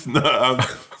both,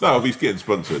 no, he's getting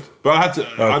sponsored. But I had to.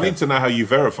 Okay. I need to know how you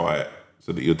verify it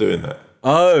so that you're doing that.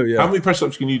 Oh yeah. How many press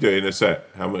ups can you do in a set?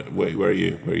 How many? Where are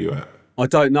you at? I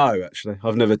don't know actually.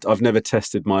 I've never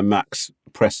tested my max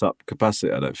press up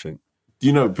capacity. I don't think.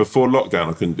 Before lockdown,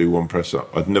 I couldn't do one press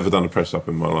up. I'd never done a press up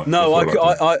in my life. No,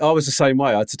 I was the same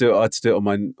way. I had to do it on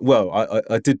my. Well,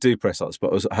 I did do press ups,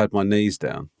 but I had my knees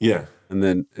down. Yeah. And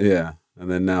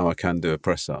then now I can do a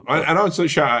press up. And I would say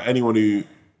shout out anyone who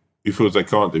feels they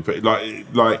can't do, but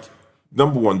like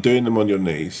number one, doing them on your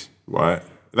knees, right?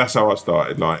 That's how I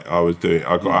started. Like I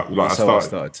got up, like I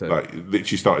started too. Like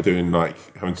literally started doing like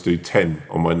having to do 10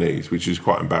 on my knees, which is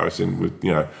quite embarrassing with,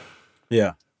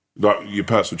 like your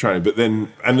personal training. But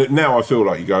then, and now I feel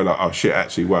like you go like, oh shit,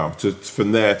 actually, wow.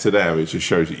 From there to there, it just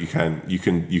shows that you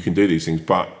can do these things.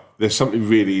 But there's something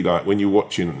really like when you're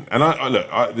watching, and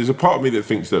there's a part of me that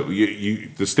thinks that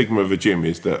the stigma of a gym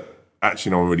is that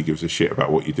actually no one really gives a shit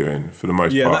about what you're doing for the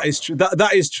most part. Yeah, that is true.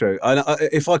 That is true. And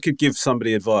if I could give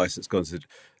somebody advice that's gone to,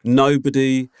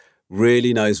 nobody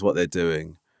really knows what they're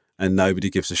doing and nobody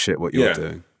gives a shit what you're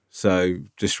doing. So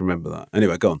just remember that.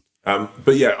 Anyway, go on.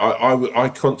 But yeah, I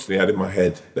constantly had in my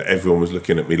head that everyone was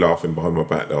looking at me laughing behind my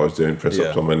back that I was doing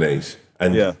press-ups on my knees.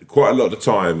 And quite a lot of the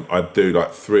time, I'd do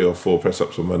like 3 or 4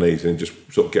 press-ups on my knees and just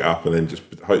sort of get up and then just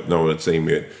hope no one had seen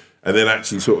me. And then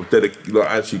actually sort of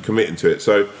actually committing to it.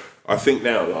 So I think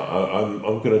now I'm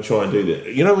going to try and do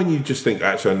this. You know when you just think,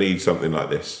 actually, I need something like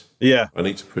this? Yeah. I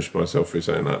need to push myself through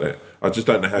something like that. I just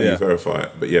don't know how you verify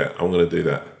it. But yeah, I'm going to do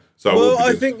that. So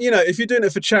I think, if you're doing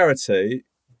it for charity,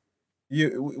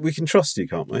 we can trust you,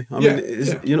 can't we? I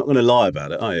mean, you're not going to lie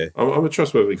about it, are you? I'm a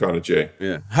trustworthy kind of G.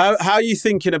 Yeah. How are you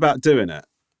thinking about doing it?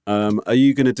 Are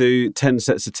you going to do 10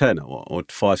 sets of 10 or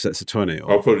 5 sets of 20?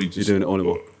 Or I'll probably just... You're doing it all in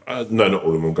one? No, not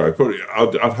all in one go. Probably,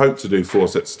 I'd hope to do 4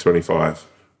 sets of 25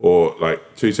 or like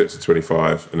 2 sets of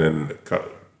 25 and then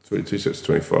cut 2 sets of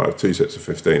 25, 2 sets of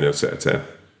 15 and a set of 10.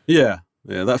 Yeah,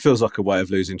 that feels like a way of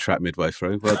losing track midway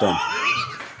through. Well done.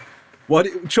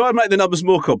 Try and make the numbers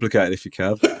more complicated if you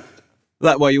can.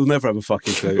 That way you'll never have a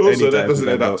fucking clue. Also, that doesn't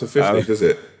add up to 50, does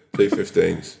it? 2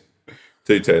 15s,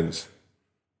 2 10s.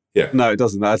 Yeah. No, it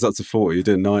doesn't. That adds up to 40. You're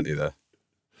doing 90 there.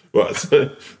 Right. So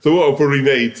what I'll probably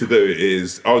need to do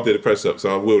is I'll do the press up,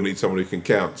 so I will need someone who can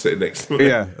count sitting next to me.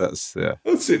 Yeah, I'll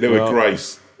sit there with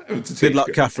Grace. Good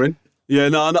luck, Catherine. Yeah,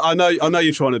 no, I know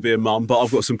you're trying to be a mum, but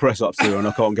I've got some press ups to do and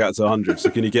I can't get to 100.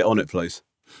 So can you get on it, please?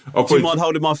 Do you mind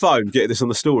holding my phone? Get this on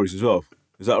the stories as well.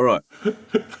 Is that all right?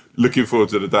 Looking forward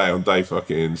to the day on day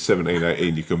fucking 17,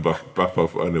 18. You can buff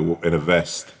off in a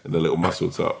vest and a little muscle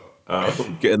top.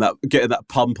 Getting that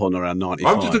pump on around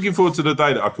 95. I'm just looking forward to the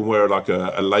day that I can wear like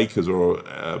a Lakers or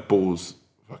a Bulls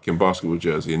fucking basketball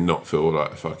jersey and not feel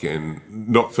like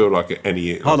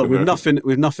any. Hold on,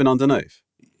 with nothing underneath.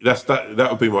 That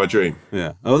would be my dream.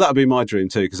 Yeah. Oh, that would be my dream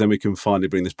too, because then we can finally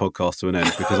bring this podcast to an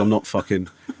end. Because I'm not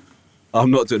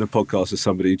doing a podcast with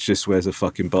somebody who just wears a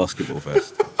fucking basketball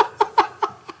vest.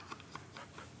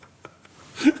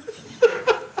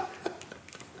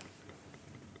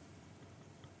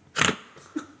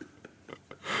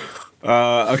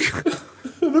 Okay.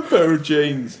 And a pair of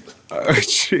jeans. Oh,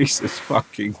 Jesus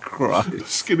fucking Christ.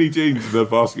 Skinny jeans and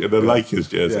a Lakers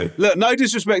jersey. Yeah. Look, no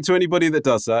disrespect to anybody that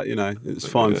does that, it's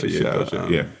fine for you. Shout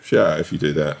out if you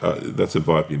do that. That's a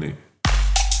vibe you need.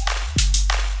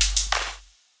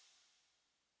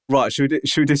 Right, should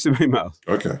we do some emails?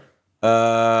 Okay.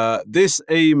 This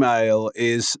email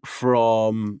is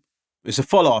it's a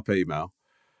follow-up email.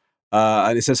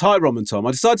 And it says, "Hi, Rom and Tom.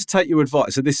 I decided to take your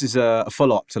advice." So this is a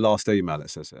follow-up to last email, it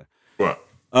says here. Right.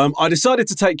 I decided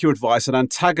to take your advice and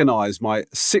antagonise my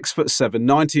 6'7",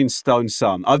 19-stone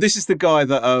son. Oh, this is the guy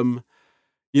that,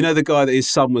 the guy that his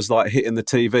son was like hitting the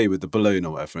TV with the balloon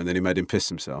or whatever, and then he made him piss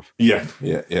himself. Yeah.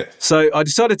 So I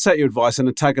decided to take your advice and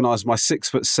antagonise my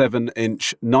 6'7",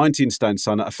 19-stone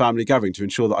son at a family gathering to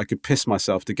ensure that I could piss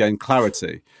myself to gain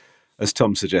clarity, as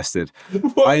Tom suggested.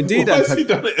 Why has he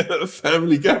done it at a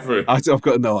family gathering? I've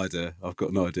got no idea.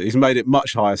 He's made it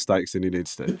much higher stakes than he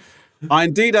needs to. I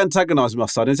indeed antagonised my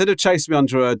son. Instead of chasing me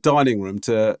under a dining room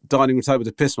table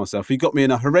to piss myself, he got me in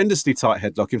a horrendously tight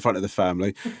headlock in front of the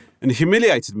family and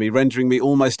humiliated me, rendering me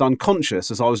almost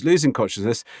unconscious. As I was losing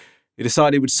consciousness, he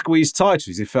decided he would squeeze tighter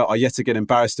as he felt I yet again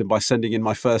embarrassed him by sending in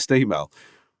my first email.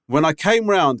 When I came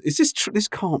round, is this true? This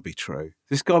can't be true.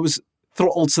 This guy was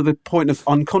throttled to the point of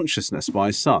unconsciousness by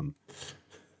his son.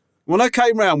 When I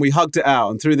came round, we hugged it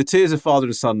out, and through the tears of father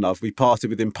and son love, we parted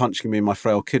with him punching me in my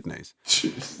frail kidneys.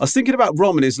 Jeez. I was thinking about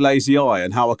Rom and his lazy eye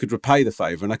and how I could repay the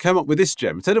favour, and I came up with this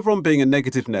gem. Instead of Rom being a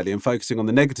negative Nelly and focusing on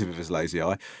the negative of his lazy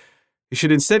eye, he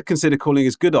should instead consider calling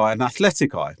his good eye an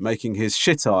athletic eye, making his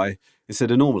shit eye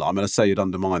instead of normal eye. I'm going to say you'd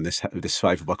undermine this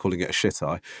favour by calling it a shit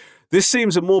eye. This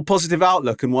seems a more positive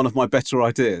outlook and one of my better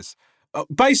ideas.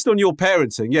 Based on your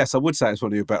parenting, yes, I would say it's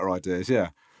one of your better ideas, yeah.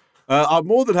 I'm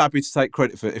more than happy to take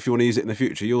credit for it if you want to use it in the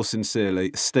future. Yours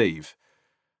sincerely, Steve.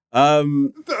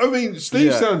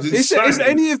 Steve sounds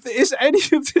insane. Is any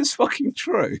of this fucking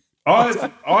true?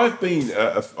 I've been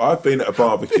at a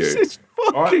barbecue. This is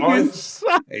fucking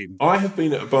insane. I have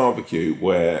been at a barbecue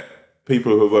where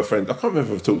people who were friends. I can't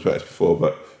remember if I've talked about this before,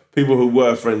 but people who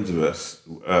were friends of us,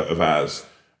 of ours,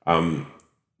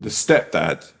 the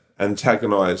stepdad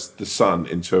antagonised the son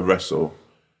into a wrestle,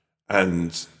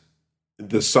 and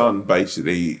the son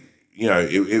basically, you know,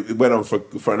 it went on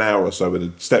for an hour or so with the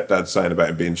stepdad saying about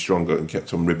him being stronger and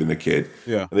kept on ribbing the kid.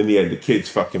 Yeah. And in the end, the kid's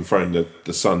fucking thrown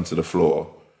the son to the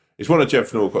floor. It's one of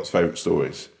Jeff Norcott's favourite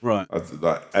stories. Right.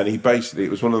 And he basically,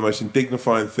 it was one of the most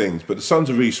indignifying things. But the son's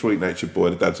a really sweet-natured boy.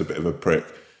 The dad's a bit of a prick.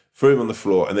 Threw him on the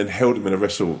floor and then held him in a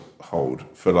wrestle hold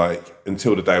for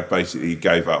until the dad basically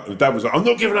gave up. And the dad was like, I'm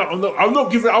not giving up. I'm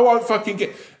not giving up. I won't fucking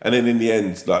get. And then in the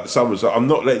end, the son was like, I'm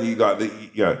not letting you,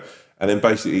 And then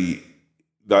basically,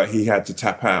 he had to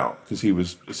tap out because he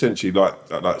was essentially like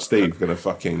Steve going to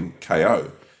fucking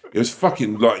KO. It was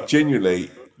fucking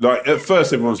genuinely. At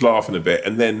first everyone's laughing a bit,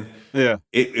 and then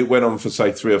it went on for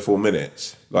say 3 or 4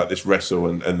 minutes, this wrestle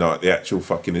and the actual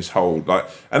fucking this hold,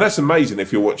 and that's amazing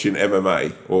if you're watching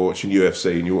MMA or watching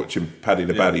UFC and you're watching Paddy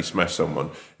the Baddy smash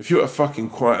someone. If you're at a fucking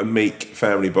quite a meek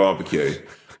family barbecue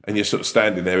and you're sort of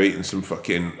standing there eating some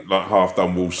fucking half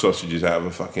done wolf sausages out of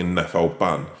a fucking naff old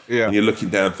bun, and you're looking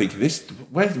down thinking,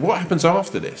 what happens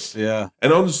after this? Yeah.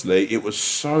 And honestly, it was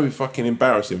so fucking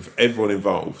embarrassing for everyone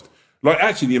involved.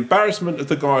 Actually, the embarrassment of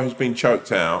the guy who's been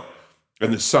choked out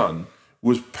and the son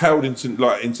was paled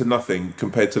into nothing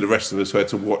compared to the rest of us who had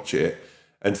to watch it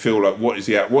and feel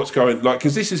what's going,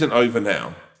 because this isn't over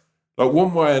now.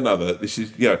 One way or another, this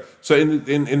is, So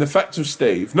in the fact of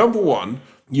Steve, number one,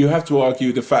 you have to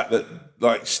argue the fact that,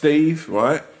 Steve,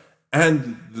 right,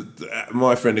 and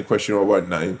my friend in question, I won't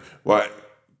name, right,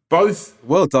 both...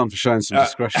 Well done for showing some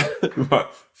discretion. Right,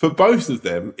 for both of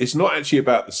them, it's not actually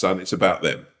about the son, it's about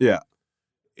them. Yeah.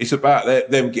 It's about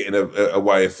them getting a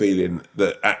way of feeling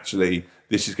that actually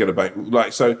this is going to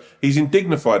make... so he's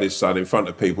indignified his son in front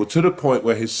of people to the point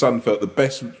where his son felt the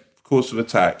best course of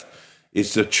attack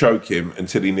is to choke him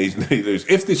until he needs to lose.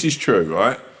 If this is true,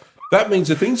 right, that means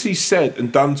the things he said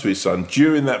and done to his son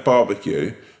during that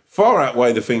barbecue far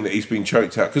outweigh the thing that he's been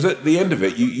choked out. Because at the end of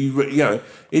it, you know,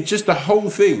 it's just the whole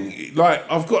thing.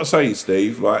 I've got to say,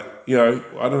 Steve, I don't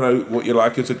know what you're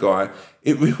like as a guy.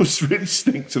 It really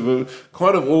stinks of a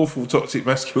kind of awful toxic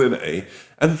masculinity.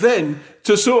 And then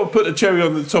to sort of put a cherry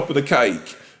on the top of the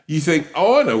cake, you think,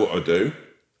 oh, I know what I'll do.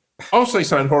 I'll say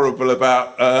something horrible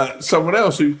about someone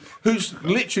else who's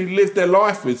literally lived their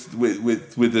life with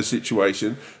the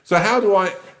situation. So how do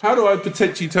I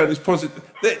potentially turn this positive?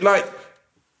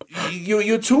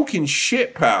 You're talking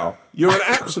shit, pal. You're an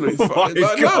absolute no,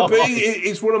 but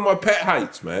it's one of my pet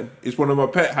hates, man. It's one of my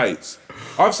pet hates.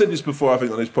 I've said this before, I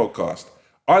think, on this podcast.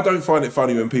 I don't find it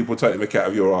funny when people take the mick out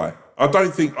of your eye. I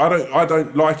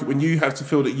don't like it when you have to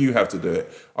feel that you have to do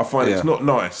it. I find it's not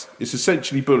nice. It's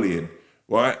essentially bullying,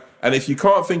 right? And if you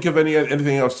can't think of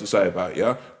anything else to say about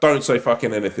you, don't say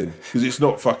fucking anything, because it's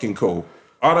not fucking cool.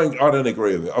 I don't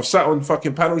agree with it. I've sat on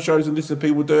fucking panel shows and listened to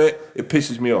people do it. It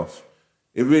pisses me off.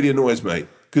 It really annoys me,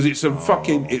 because it's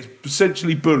it's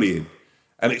essentially bullying,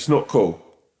 and it's not cool.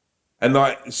 And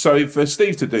so for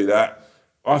Steve to do that,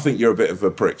 I think you're a bit of a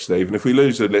prick, Steve. And if we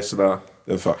lose a listener,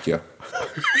 then fuck you.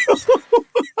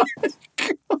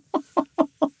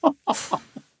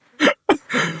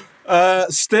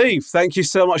 Steve, thank you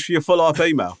so much for your follow-up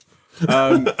email.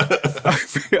 I'm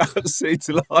absolutely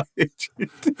delighted.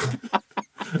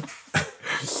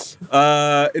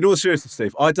 In all seriousness,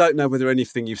 Steve, I don't know whether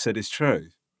anything you've said is true.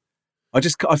 I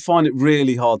find it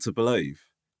really hard to believe.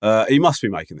 He must be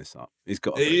making this up. He's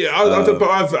got to be. Yeah, but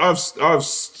I've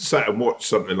sat and watched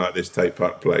something like this take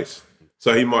place,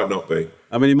 so he might not be.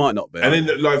 I mean, he might not be. And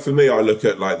then, for me, I look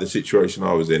at the situation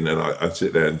I was in, and I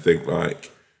sit there and think that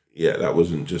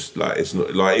wasn't just it's not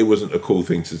it wasn't a cool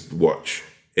thing to watch.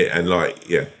 It's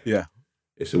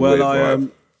a weird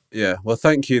vibe. Well,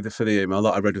 thank you for the email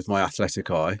that I read with my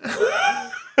athletic eye.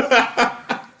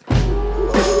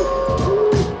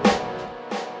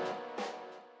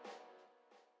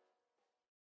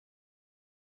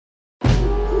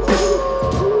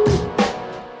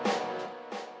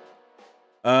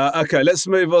 Okay, let's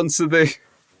move on to the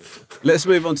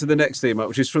next email,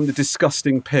 which is from the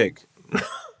Disgusting Pig.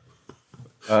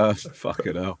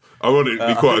 Fucking hell! I want it to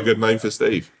be quite a good name for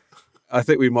Steve. I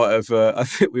think we might have found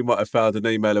an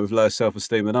emailer with lower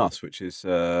self-esteem than us, which is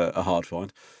a hard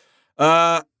find.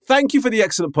 Thank you for the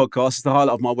excellent podcast. It's the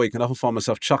highlight of my week, and I often find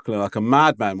myself chuckling like a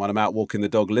madman when I'm out walking the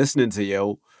dog, listening to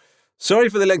you. Sorry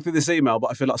for the length of this email, but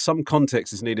I feel like some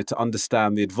context is needed to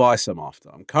understand the advice I'm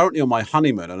after. I'm currently on my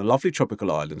honeymoon on a lovely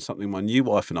tropical island, something my new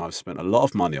wife and I have spent a lot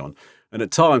of money on, and at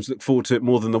times look forward to it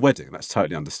more than the wedding. That's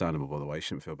totally understandable, by the way. You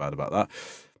shouldn't feel bad about that.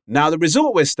 Now, the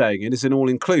resort we're staying in is an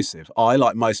all-inclusive. I,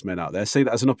 like most men out there, see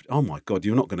that as an opportunity. Oh, my God,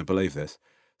 you're not going to believe this.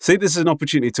 See, this is an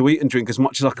opportunity to eat and drink as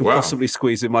much as I can possibly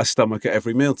squeeze in my stomach at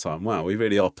every mealtime. Wow, we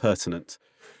really are pertinent.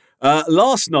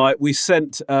 Last night, we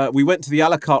went to the a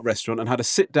la carte restaurant and had a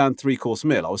sit-down 3-course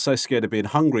meal. I was so scared of being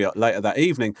hungry later that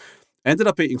evening. Ended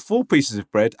up eating 4 pieces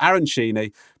of bread,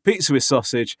 arancini, pizza with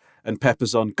sausage and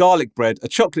peppers on, garlic bread, a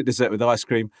chocolate dessert with ice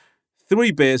cream,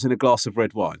 3 beers and a glass of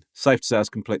red wine. Safe to say I was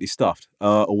completely stuffed,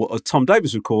 or what Tom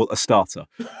Davies would call a starter.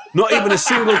 Not even a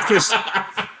single crisp...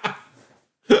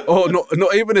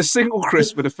 not even a single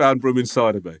crisp would have found room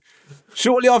inside of me.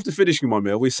 Shortly after finishing my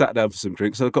meal, we sat down for some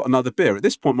drinks and I got another beer. At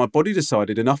this point, my body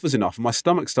decided enough was enough and my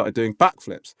stomach started doing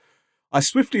backflips. I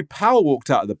swiftly power walked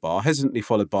out of the bar, hesitantly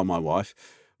followed by my wife,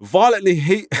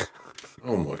 violently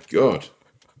Oh my God.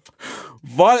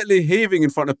 Violently heaving in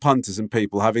front of punters and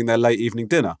people having their late evening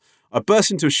dinner. I burst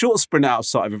into a short sprint out of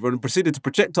sight of everyone and proceeded to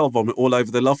projectile vomit all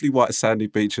over the lovely white sandy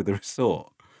beach of the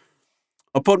resort.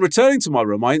 Upon returning to my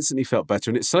room, I instantly felt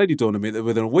better, and it slowly dawned on me that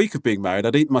within a week of being married,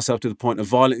 I'd eaten myself to the point of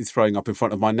violently throwing up in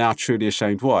front of my now truly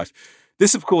ashamed wife.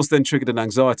 This, of course, then triggered an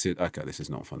anxiety... Okay, this is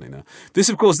not funny now. This,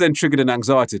 of course, then triggered an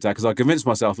anxiety attack as I convinced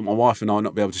myself that my wife and I would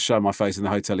not be able to show my face in the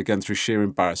hotel again through sheer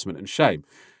embarrassment and shame.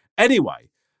 Anyway,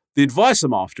 the advice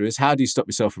I'm after is, how do you stop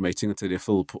yourself from eating until you're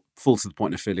full to the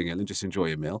point of feeling ill and just enjoy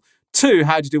your meal? 2,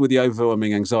 how do you deal with the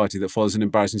overwhelming anxiety that follows an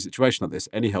embarrassing situation like this?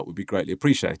 Any help would be greatly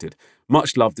appreciated.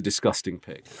 Much love, the disgusting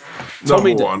pig.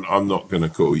 Number one, I'm not going to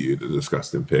call you the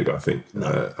disgusting pig. I think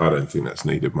I don't think that's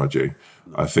needed, my G.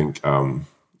 I think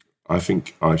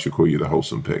I should call you the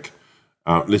wholesome pig.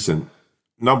 Listen,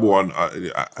 number one,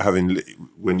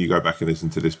 when you go back and listen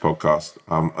to this podcast,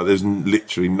 there's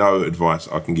literally no advice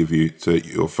I can give you to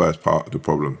your first part of the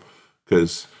problem,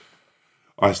 because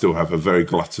I still have a very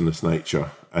gluttonous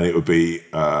nature, and it would be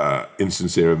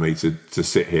insincere of me to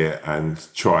sit here and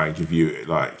try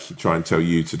and tell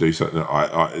you to do something that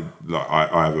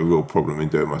I have a real problem in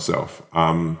doing myself.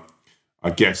 I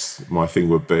guess my thing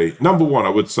would be, number one, I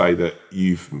would say that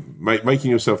making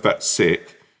yourself that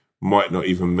sick might not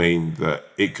even mean that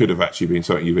it could have actually been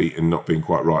something you've eaten not being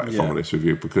quite right, if I'm honest with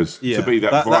you, because to be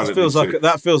that violently sick...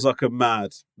 That feels like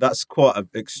that's quite an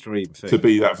extreme thing. To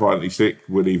be that violently sick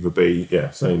would either be,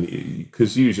 saying...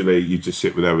 Because usually you just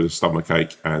sit there with a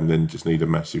stomachache and then just need a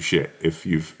massive shit if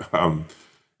you've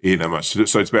eaten that much.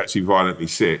 So to be actually violently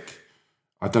sick,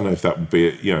 I don't know if that would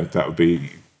be, that would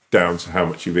be down to how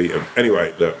much you've eaten.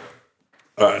 Anyway, look...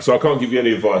 so I can't give you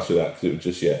any advice for that, because it would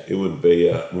just, it wouldn't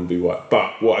be right.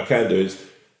 But what I can do is,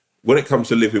 when it comes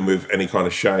to living with any kind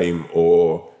of shame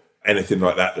or anything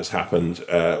like that that's happened,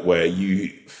 where you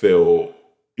feel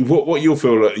what you'll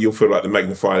feel like the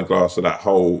magnifying glass of that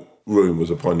whole room was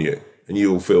upon you, and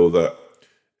you'll feel that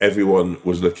everyone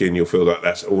was looking. You'll feel that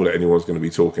that's all that anyone's going to be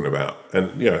talking about.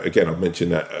 And again, I've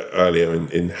mentioned that earlier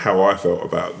in how I felt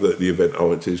about the event I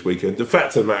went to this weekend. The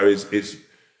fact of the matter is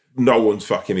no one's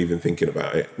fucking even thinking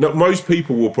about it. No, most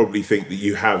people will probably think that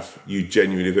you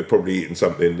genuinely have probably eaten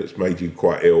something that's made you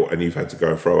quite ill and you've had to go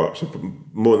and throw up. So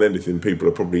more than anything, people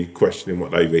are probably questioning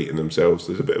what they've eaten themselves.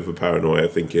 There's a bit of a paranoia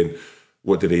thinking,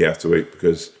 what did he have to eat?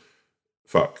 Because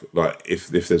fuck, like if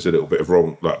there's a little bit of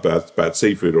wrong, like bad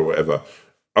seafood or whatever,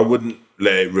 I wouldn't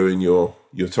let it ruin your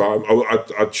time.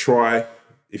 I'd try,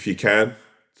 if you can,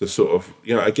 to sort of,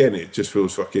 again, it just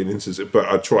feels fucking insensitive, but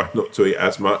I'd try not to eat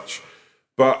as much.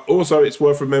 But also, it's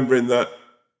worth remembering that,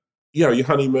 your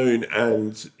honeymoon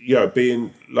and,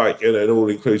 being like in an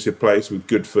all-inclusive place with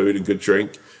good food and good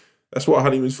drink, that's what a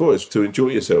honeymoon's for, is to enjoy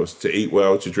yourselves, to eat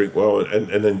well, to drink well,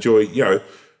 and enjoy,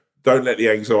 don't let the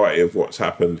anxiety of what's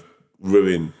happened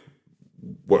ruin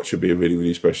what should be a really,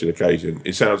 really special occasion.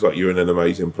 It sounds like you're in an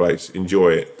amazing place.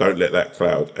 Enjoy it. Don't let that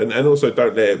cloud. And also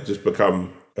don't let it just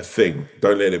become a thing.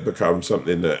 Don't let it become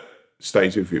something that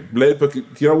stays with you. Do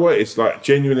you know what? It's like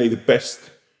genuinely the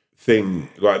best thing.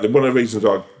 Like one of the reasons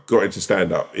I got into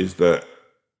stand-up is that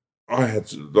I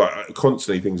had like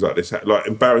constantly things like this, like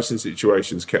embarrassing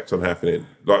situations kept on happening,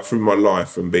 like through my life,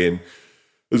 from being,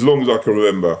 as long as I can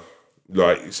remember,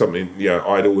 like something,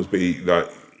 I'd always be like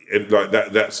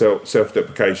that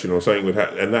self-deprecation or something would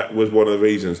happen. And that was one of the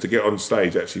reasons to get on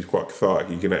stage actually is quite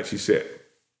cathartic. You can actually sit,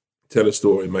 tell a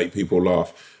story, make people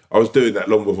laugh. I was doing that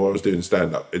long before I was doing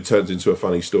stand-up. It turns into a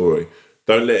funny story.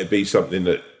 Don't let it be something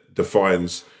that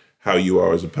defines how you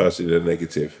are as a person in a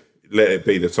negative. Let it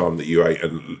be the time that you ate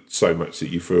and so much that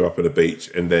you threw up at a beach,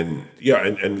 and then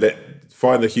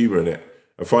find the humour in it,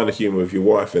 and find the humour of your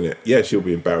wife in it. Yeah, she'll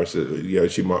be embarrassed.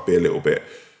 She might be a little bit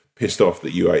pissed off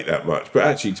that you ate that much, but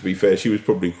actually, to be fair, she was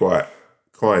probably quite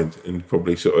kind and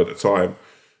probably sort of at the time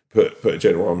put a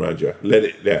gentle arm around you.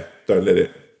 Don't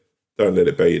let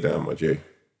it bear you down, my G.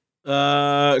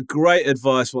 Great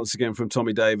advice once again from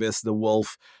Tommy Davis, the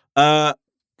Wolf.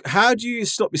 how do you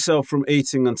stop yourself from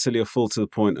eating until you're full to the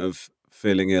point of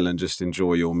feeling ill and just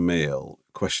enjoy your meal?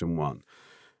 Question 1.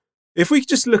 If we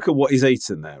just look at what he's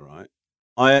eaten there, right?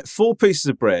 I ate 4 pieces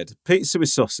of bread, pizza with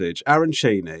sausage,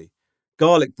 arancini,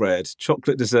 garlic bread,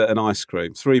 chocolate dessert and ice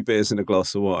cream, 3 beers and a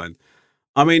glass of wine.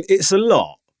 I mean, it's a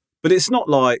lot, but it's not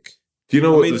like... Do you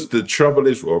know what the trouble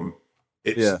is, Ron?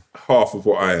 It's half of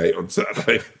what I ate on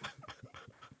Saturday.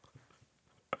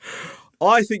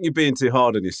 I think you're being too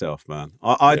hard on yourself, man.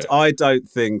 I don't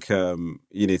think you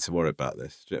need to worry about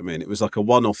this. Do you know what I mean? It was like a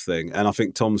one-off thing, and I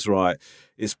think Tom's right.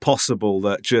 It's possible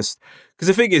that just... Because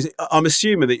the thing is, I'm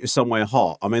assuming that you're somewhere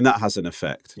hot. I mean, that has an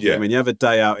effect. Yeah. I mean, you have a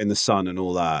day out in the sun and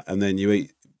all that, and then you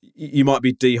eat... You might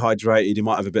be dehydrated, you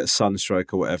might have a bit of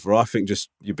sunstroke or whatever. I think just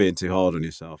you're being too hard on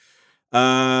yourself.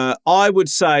 I would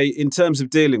say, in terms of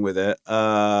dealing with it,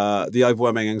 the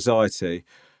overwhelming anxiety,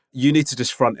 you need to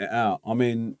just front it out. I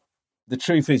mean... The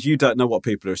truth is, you don't know what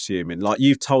people are assuming. Like,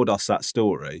 you've told us that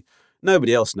story.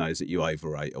 Nobody else knows that you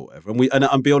overate or whatever. And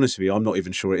I'll be honest with you, I'm not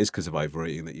even sure it is because of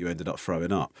overeating that you ended up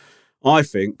throwing up. I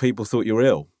think people thought you were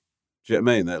ill. Do you know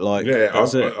what I mean? That, like,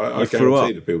 I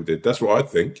guarantee that people did. That's what I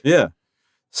think. Yeah.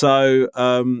 So,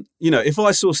 if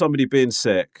I saw somebody being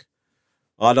sick,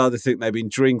 I'd either think they've been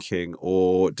drinking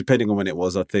or, depending on when it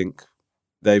was, I think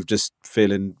they've just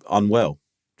feeling unwell.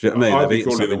 Do you know what I mean? I'd be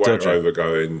calling the waiter over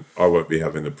going, I won't be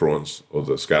having the prawns or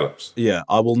the scallops. Yeah,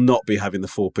 I will not be having the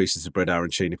 4 pieces of bread,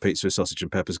 arancini, pizza with sausage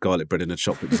and peppers, garlic bread and a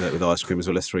chocolate dessert with ice cream, as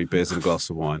well as 3 beers and a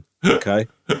glass of wine. Okay?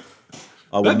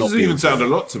 That doesn't even sound a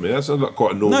lot to me. That sounds like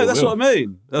quite a normal No, that's meal. what I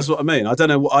mean. That's what I mean. I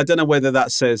don't know whether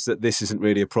that says that this isn't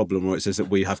really a problem or it says that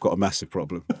we have got a massive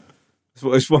problem.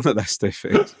 It's one of those two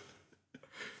things.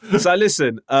 So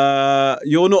listen,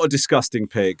 you're not a disgusting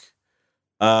pig.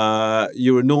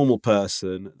 You're a normal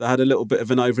person that had a little bit of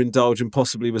an overindulge and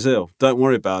possibly was ill. Don't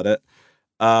worry about it.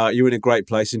 You're in a great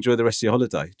place. Enjoy the rest of your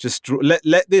holiday. Just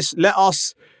let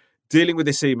us dealing with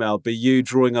this email be you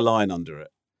drawing a line under it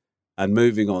and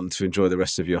moving on to enjoy the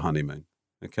rest of your honeymoon.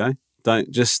 Okay? Don't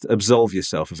just absolve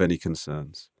yourself of any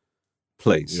concerns.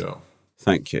 Please. Yeah.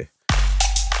 Thank you.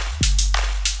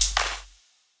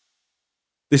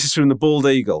 This is from the Bald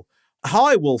Eagle.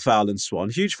 Hi, Wolf Owl and Swan.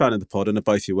 Huge fan of the pod and of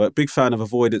both your work. Big fan of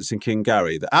Avoidance and King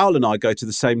Gary. The Owl and I go to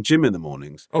the same gym in the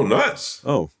mornings. Oh, nice.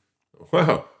 Oh.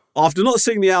 Wow. After not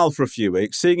seeing the Owl for a few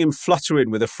weeks, seeing him flutter in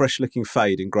with a fresh-looking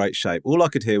fade in great shape, all I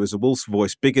could hear was a wolf's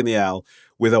voice, big in the Owl,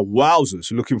 with a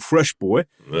wowzers, looking fresh, boy.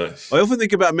 Nice. I often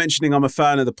think about mentioning I'm a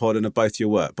fan of the pod and of both your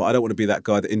work, but I don't want to be that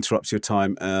guy that interrupts your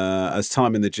time, as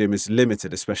time in the gym is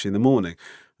limited, especially in the morning.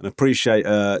 And appreciate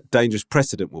a dangerous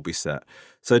precedent will be set.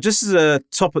 So just as a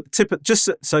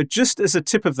just as a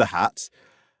tip of the hat,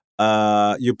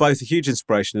 you're both a huge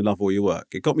inspiration and love all your work.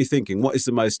 It got me thinking, what is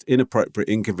the most inappropriate,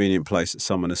 inconvenient place that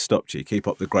someone has stopped you? Keep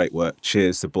up the great work.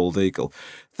 Cheers, the Bald Eagle.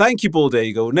 Thank you, Bald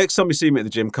Eagle. Next time you see me at the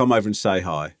gym, come over and say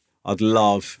hi. I'd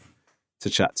love to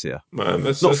chat to you. Man,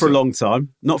 Not for a long time.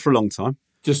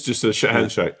 Just a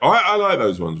handshake. I like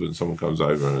those ones when someone comes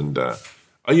over and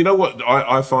you know what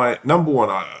I find, number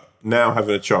one, now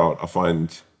having a child, I find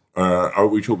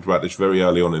we talked about this very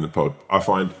early on in the pod. I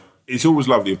find it's always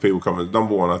lovely if people come. And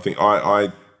number one, I think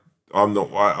I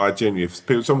genuinely,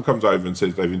 if someone comes over and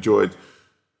says they've enjoyed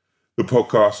the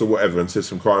podcast or whatever and says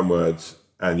some kind words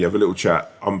and you have a little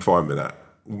chat, I'm fine with that.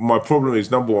 My problem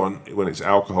is, number one, when it's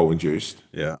alcohol induced.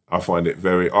 Yeah, I find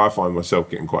myself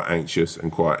getting quite anxious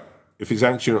and quite. If it's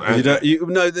anxious,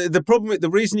 the problem, the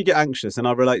reason you get anxious, and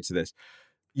I relate to this,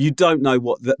 you don't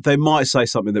know they might say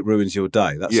something that ruins your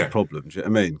day. That's the problem. Do you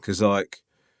know what I mean? Because like,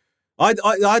 I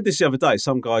had this the other day.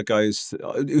 Some guy goes,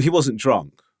 he wasn't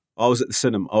drunk. I was at the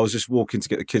cinema. I was just walking to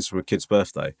get the kids from a kid's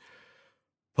birthday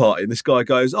party, and this guy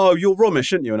goes, "Oh, you're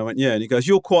Romish, aren't you?" And I went, "Yeah." And he goes,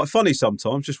 "You're quite funny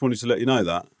sometimes. Just wanted to let you know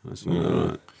that." I said, "All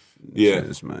right. Yeah,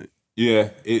 cheers, mate." Yeah.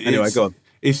 Anyway, go on.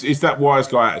 It's that wise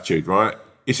guy attitude, right?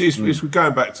 It's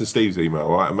going back to Steve's email,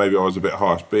 right? And maybe I was a bit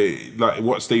harsh, but like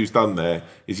what Steve's done there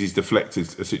is he's deflected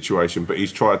a situation, but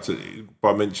he's tried to,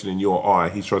 by mentioning your eye,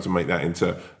 he's tried to make that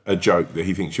into a joke that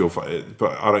he thinks you're funny.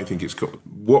 But I don't think it's cool.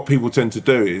 What people tend to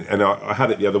do, and I had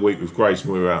it the other week with Grace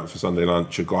when we were out for Sunday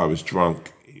lunch. A guy was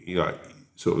drunk,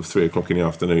 sort of 3 o'clock in the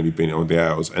afternoon. He'd been on the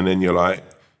hours, and then you're like,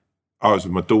 I was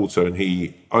with my daughter, and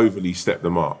he overly stepped the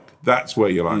mark. That's where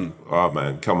you're like, oh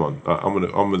man, come on!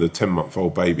 I'm with a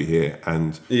 10-month-old baby here,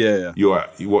 and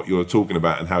what you're talking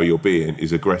about and how you're being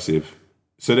is aggressive.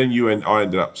 So then I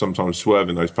ended up sometimes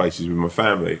swerving those places with my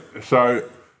family. So,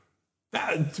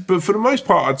 but for the most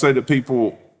part, I'd say that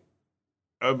people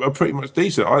are pretty much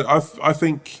decent. I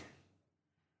think,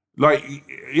 like,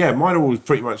 mine are always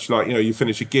pretty much like, you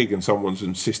finish a gig and someone's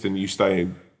insisting you stay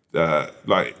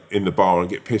like in the bar and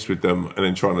get pissed with them, and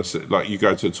then trying to like you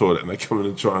go to the toilet and they come in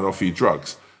and try and offer you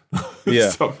drugs.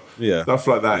 Stuff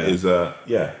like that is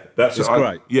that's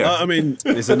great. Yeah, I mean,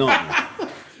 it's a nightmare.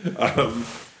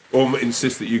 Or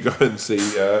insist that you go and see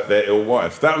their ill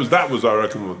wife. That was I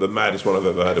reckon the maddest one I've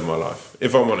ever had in my life.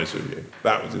 If I'm honest with you,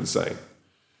 that was insane.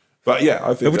 But yeah,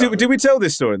 I think. Did we tell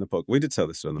this story in the podcast? We did tell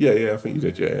this story in the podcast. Yeah, I think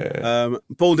you did. Yeah.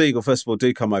 Bald Eagle, first of all,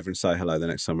 do come over and say hello the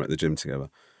next time we're at the gym together.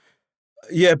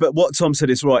 Yeah, but what Tom said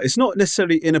is right. It's not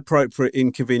necessarily inappropriate,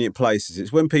 inconvenient places.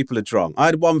 It's when people are drunk. I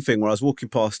had one thing where I was walking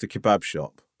past a kebab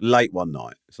shop late one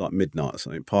night. It's like midnight or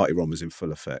something. Party Ron was in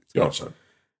full effect. Gotcha.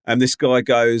 And this guy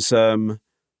goes,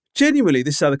 genuinely,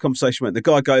 this is how the conversation went. The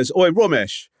guy goes, "Oi,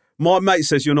 Romesh, my mate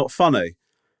says you're not funny."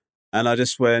 And I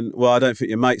just went, "Well, I don't think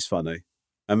your mate's funny."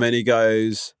 And then he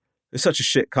goes, it's such a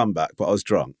shit comeback, but I was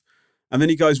drunk. And then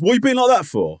he goes, "What are you being like that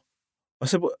for?" I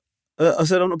said,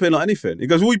 I'm not being like anything. He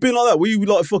goes, "What are you being like that? What are you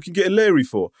like fucking getting leery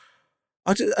for?"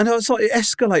 And I was like, it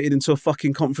escalated into a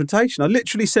fucking confrontation. I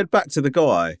literally said back to the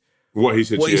guy what he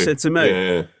said to me.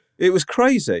 Yeah. It was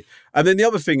crazy. And then the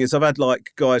other thing is I've had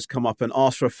like guys come up and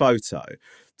ask for a photo.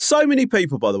 So many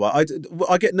people, by the way,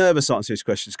 I get nervous answering these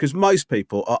questions because most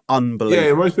people are unbelievable.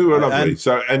 Yeah, most people are lovely.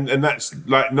 And that's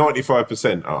like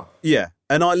 95% are. Yeah,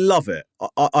 and I love it.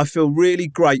 I feel really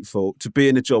grateful to be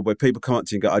in a job where people come up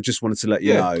to you and go, "I just wanted to let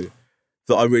you know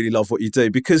that I really love what you do,"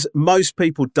 because most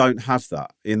people don't have that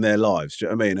in their lives. Do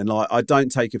you know what I mean? And like, I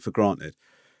don't take it for granted.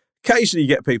 Occasionally you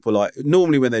get people like,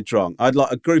 normally when they're drunk, I'd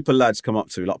like a group of lads come up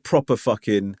to me, like proper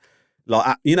fucking,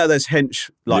 like, you know, those hench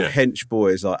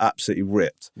boys, like absolutely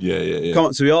ripped. Yeah. Come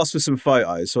up to me, ask for some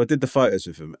photos. So I did the photos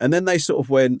with them. And then they sort of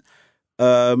went,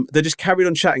 they just carried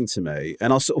on chatting to me.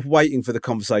 And I was sort of waiting for the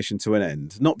conversation to an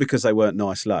end. Not because they weren't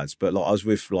nice lads, but like I was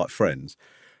with like friends.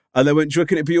 And they went, "Do you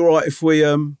reckon it'd be all right if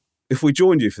we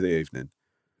joined you for the evening?"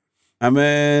 And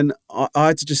then I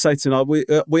had to just say to them,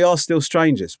 we are still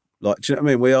strangers. Like, do you know what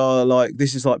I mean? We are like,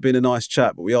 this is like being a nice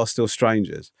chat, but we are still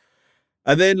strangers.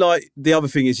 And then like the other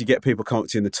thing is you get people come up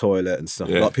to you in the toilet and stuff.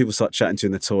 Like people start chatting to you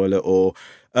in the toilet or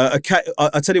I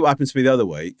tell you what happened to me the other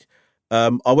week.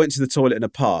 I went to the toilet in a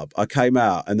pub. I came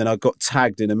out and then I got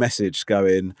tagged in a message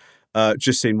going,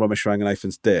 "Just seen Romesh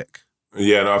Ranganathan's dick."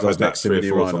 Yeah, no, I've had that 3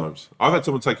 or 4 times. I've had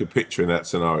someone take a picture in that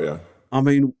scenario. I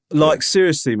mean, like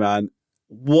seriously, man,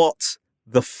 what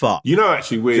the fuck? You know,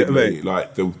 actually, weirdly,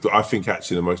 like I think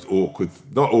actually the most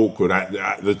not awkward,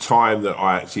 at the time that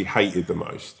I actually hated the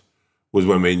most was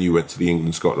when me and you went to the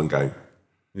England-Scotland game.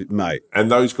 Mate.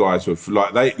 And those guys were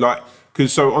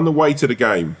because so on the way to the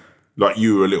game, like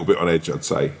you were a little bit on edge, I'd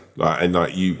say. Like, and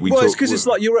like you, it's because it's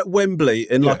like you're at Wembley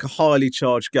in like a highly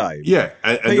charged game. Yeah.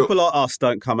 And people like us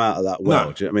don't come out of that well,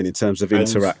 no. Do you know what I mean, in terms of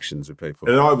interactions with people.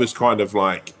 And I was kind of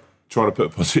like, trying to put a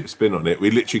positive spin on it. We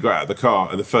literally got out of the car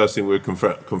and the first thing we were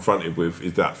confronted with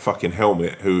is that fucking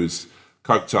helmet who was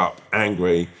coked up,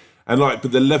 angry, and like,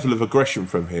 but the level of aggression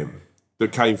from him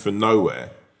that came from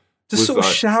nowhere. Just sort of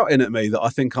shouting at me that I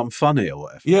think I'm funny or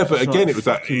whatever. Yeah, but again, it was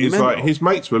like his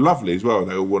mates were lovely as well.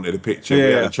 They all wanted a picture. Yeah.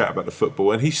 We had a chat about the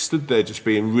football and he stood there just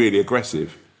being really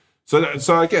aggressive. So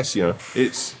I guess, you know,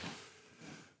 it's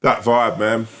that vibe,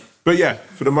 man. But yeah,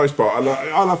 for the most part,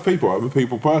 I love people. I'm a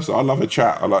people person. I love a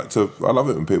chat. I love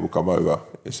it when people come over.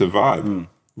 It's a vibe.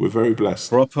 We're very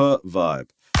blessed. Proper vibe.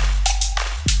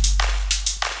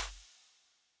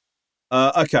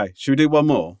 Okay, should we do one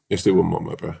more? Let's do one more,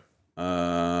 my bro.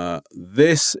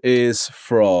 This is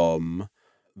from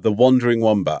the Wandering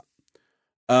Wombat.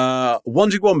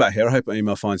 Wandering Wombat here. I hope my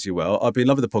email finds you well. I've been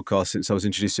loving the podcast since I was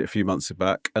introduced to it a few months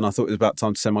back, and I thought it was about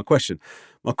time to send my question.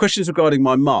 My question is regarding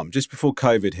my mum. Just before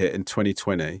COVID hit in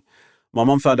 2020, my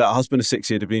mum found out her husband of 6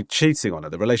 years had been cheating on her.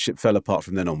 The relationship fell apart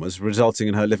from then onwards, resulting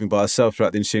in her living by herself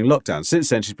throughout the ensuing lockdown. Since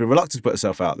then, she's been reluctant to put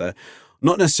herself out there,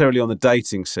 not necessarily on the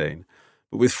dating scene,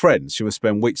 but with friends. She would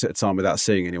spend weeks at a time without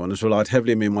seeing anyone and has relied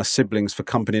heavily on me and my siblings for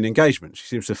company and engagement. She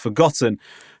seems to have forgotten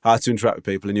how to interact with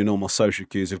people, and your normal social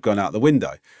cues have gone out the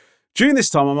window. During this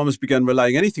time, my mum has begun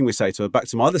relaying anything we say to her back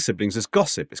to my other siblings as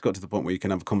gossip. It's got to the point where you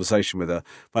can have a conversation with her,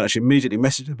 but actually immediately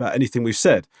message her about anything we've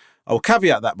said. I will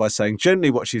caveat that by saying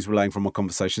generally what she's relaying from our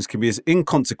conversations can be as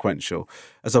inconsequential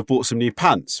as I've bought some new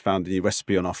pants, found a new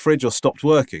recipe on our fridge, or stopped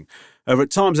working. However, at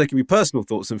times they can be personal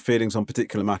thoughts and feelings on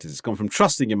particular matters. It's gone from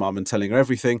trusting your mum and telling her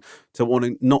everything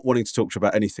to not wanting to talk to her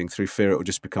about anything through fear it will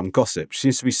just become gossip. She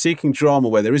seems to be seeking drama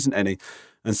where there isn't any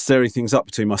and stirring things up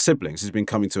between my siblings. Has been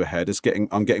coming to a head as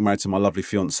I'm getting married to my lovely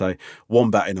fiancée,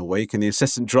 Wombat, in a week, and the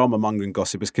incessant drama mongering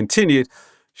gossip has continued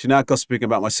She's now gossiping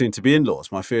about my soon-to-be in-laws.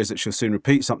 My fear is that she'll soon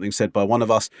repeat something said by one of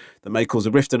us that may cause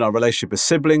a rift in our relationship as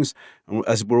siblings, and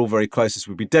as we're all very close, this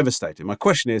would be devastating. My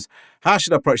question is, how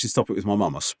should I approach this topic with my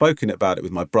mum? I've spoken about it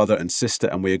with my brother and sister,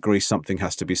 and we agree something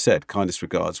has to be said. Kindest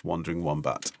regards, Wandering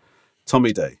Wombat.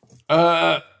 Tommy D.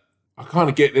 I kind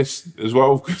of get this as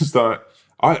well, because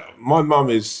my mum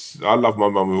is, I love my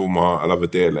mum with all my heart, I love her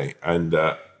dearly, and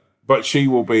but she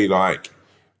will be like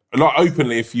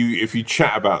openly, if you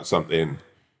chat about something,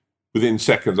 within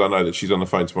seconds, I know that she's on the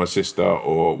phone to my sister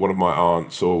or one of my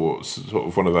aunts or sort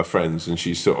of one of her friends, and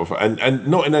she's sort of and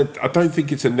not in a. I don't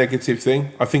think it's a negative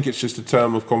thing. I think it's just a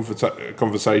term of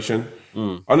conversation.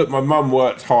 My mum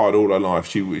worked hard all her life.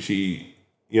 She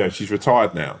she's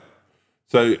retired now,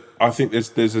 so I think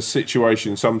there's a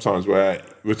situation sometimes where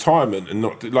retirement and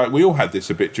not like we all had this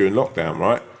a bit during lockdown,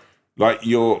 right? Like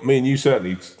me and you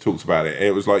certainly talked about it.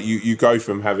 It was like you go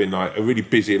from having like a really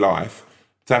busy life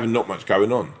to having not much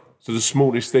going on. So the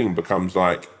smallest thing becomes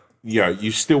like,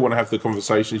 you still want to have the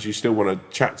conversations, you still want to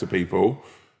chat to people,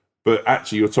 but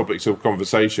actually your topics of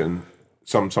conversation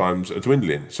sometimes are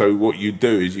dwindling. So what you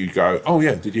do is you go, oh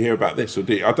yeah, did you hear about this? Or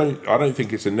I don't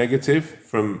think it's a negative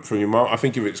from your mum. I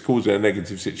think if it's causing a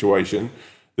negative situation,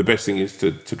 the best thing is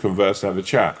to converse and have a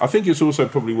chat. I think it's also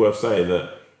probably worth saying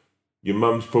that your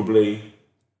mum's probably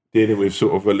dealing with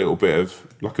sort of a little bit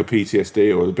of like a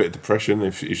PTSD or a bit of depression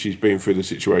if she's been through the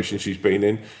situation she's been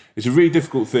in. It's a really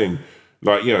difficult thing.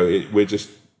 Like, we're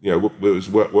just, it was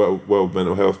World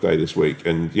Mental Health Day this week,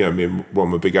 and, me and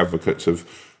Rom are big advocates of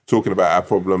talking about our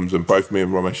problems, and both me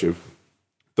and Ramesh have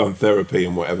done therapy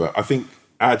and whatever. I think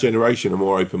our generation are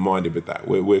more open-minded with that.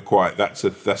 We're quite, that's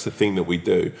the thing that we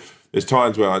do. There's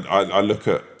times where I look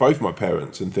at both my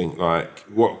parents and think like,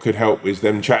 what could help is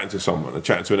them chatting to someone, or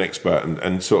chatting to an expert,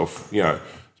 and sort of,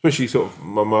 especially sort of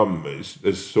my mum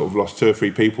has sort of lost 2 or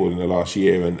 3 people in the last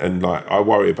year, and like I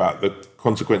worry about the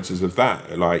consequences of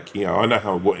that. Like, I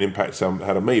know what an impact some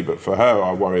had on me, but for her,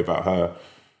 I worry about her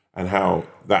and how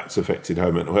that's affected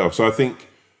her mental health. So I think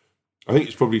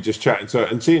it's probably just chatting to her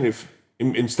and seeing if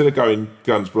instead of going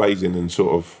guns blazing and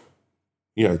sort of,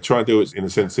 try and do it in a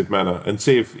sensitive manner, and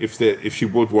see if she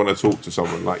would want to talk to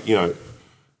someone, like,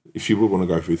 if she would want to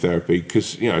go through therapy,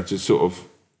 because, to sort of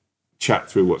chat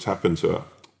through what's happened to her.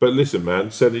 But listen, man,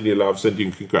 send in your love, send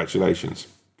in congratulations.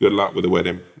 Good luck with the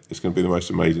wedding. It's going to be the most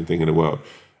amazing thing in the world.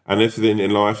 And everything in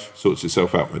life sorts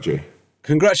itself out, my G.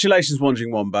 Congratulations,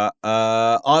 Wandering Wombat.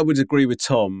 I would agree with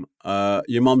Tom.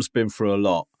 Your mum's been through a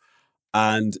lot,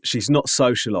 and she's not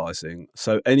socialising.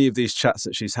 So any of these chats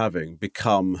that she's having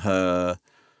become her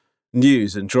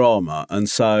news and drama. And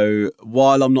so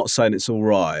while I'm not saying it's all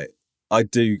right, I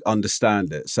do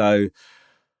understand it. So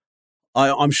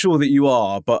I'm sure that you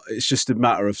are, but it's just a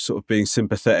matter of sort of being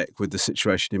sympathetic with the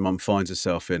situation your mum finds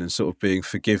herself in, and sort of being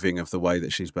forgiving of the way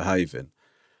that she's behaving.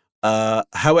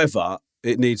 However,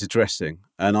 it needs addressing.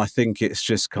 And I think it's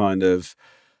just kind of,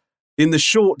 in the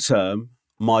short term,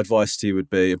 my advice to you would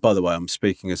be, by the way, I'm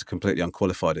speaking as a completely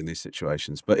unqualified in these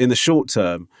situations, but in the short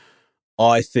term,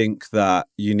 I think that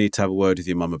you need to have a word with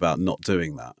your mum about not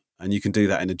doing that. And you can do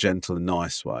that in a gentle and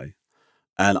nice way.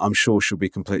 And I'm sure she'll be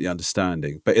completely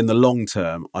understanding. But in the long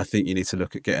term, I think you need to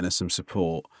look at getting her some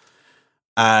support.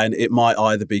 And it might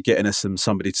either be getting her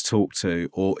somebody to talk to,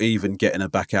 or even getting her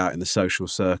back out in the social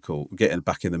circle, getting her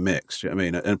back in the mix. Do you know what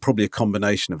I mean? And probably a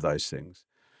combination of those things.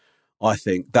 I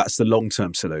think that's the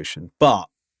long-term solution. But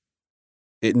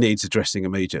it needs addressing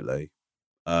immediately.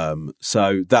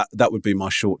 So that would be my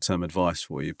short-term advice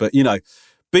for you. But,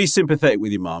 be sympathetic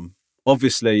with your mum.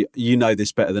 Obviously, you know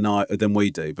this better than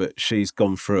we do, but she's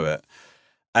gone through it.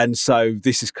 And so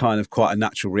this is kind of quite a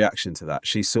natural reaction to that.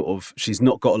 She's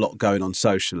not got a lot going on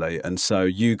socially. And so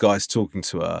you guys talking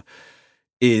to her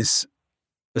is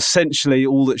essentially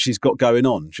all that she's got going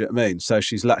on. Do you know what I mean? So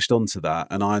she's latched onto that,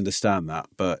 and I understand that,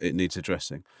 but it needs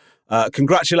addressing.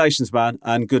 Congratulations, man,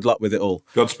 and good luck with it all.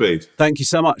 Godspeed. Thank you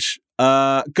so much.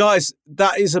 Guys,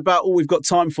 that is about all we've got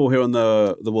time for here on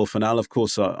the Wolf and Owl. Of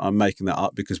course, I'm making that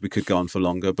up because we could go on for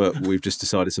longer, but we've just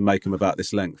decided to make them about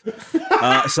this length.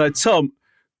 So, Tom,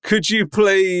 could you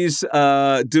please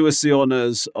do us the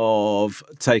honours of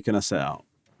taking us out?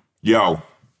 Yo,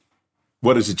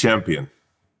 what is a champion?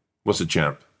 What's a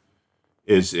champ?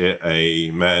 Is it a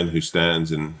man who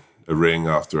stands in a ring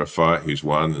after a fight, who's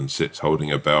won and sits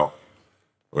holding a belt?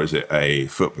 Or is it a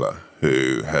footballer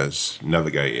who has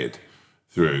navigated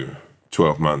through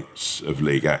 12 months of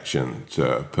league action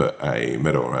to put a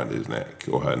medal around his neck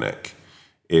or her neck?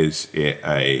 Is it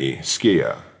a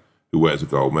skier who wears a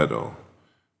gold medal?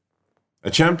 A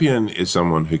champion is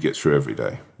someone who gets through every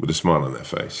day with a smile on their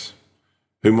face,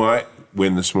 who might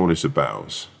win the smallest of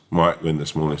battles, might win the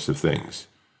smallest of things,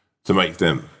 to make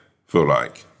them feel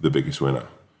like the biggest winner.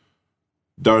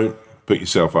 Don't put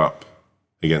yourself up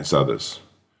against others.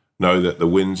 Know that the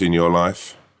wins in your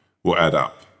life will add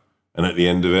up. And at the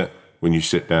end of it, when you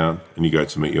sit down and you go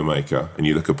to meet your maker and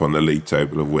you look upon the league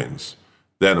table of wins,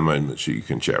 they're the moments that you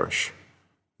can cherish.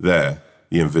 They're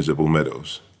the invisible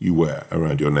medals you wear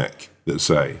around your neck that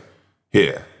say,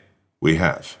 here we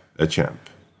have a champ.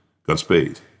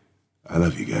 Godspeed. I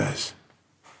love you guys.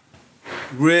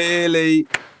 Really?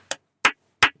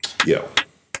 Yo.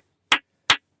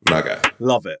 Maga.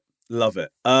 Love it. Love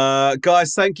it.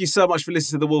 Guys, thank you so much for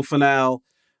listening to The Wolf and Owl.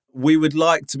 We would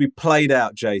like to be played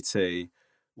out, JT,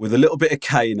 with a little bit of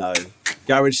Kano,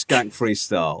 Garage Skank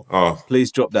freestyle. Oh.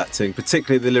 Please drop that thing,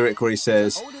 particularly the lyric where he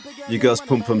says, "You girls'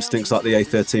 pum pum stinks like the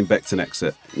A13 Becton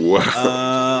exit."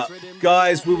 Wow.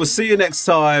 Guys, we will see you next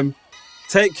time.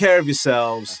 Take care of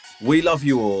yourselves. We love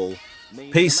you all.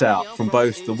 Peace out from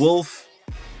both the wolf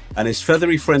and his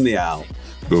feathery friend the owl.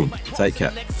 Boom. Take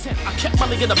care. I kept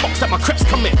money in the box that my creps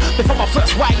come in before my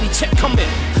first whitey check come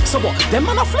in. So what? Them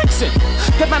man are flexing.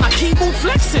 Them man are keyboard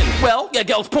flexing. Well, yeah,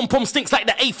 girls pum pum stinks like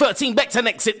the A13 Becton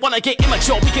exit. Wanna get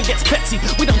immature, we can get Pepsi.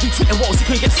 We don't do Twitter walls, you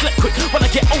can get slept quick.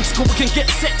 Wanna get old school, we can get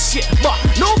set shit. But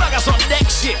no baggers on deck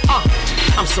shit.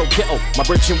 I'm so ghetto. My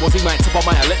bridging was he might tip on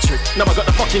my electric. Now I got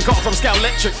the fucking car from Scout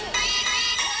Electric.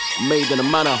 Made in a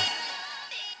manner.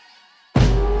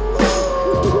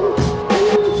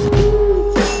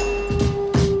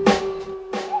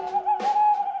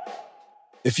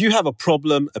 If you have a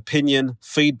problem, opinion,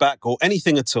 feedback, or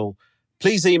anything at all,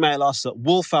 please email us at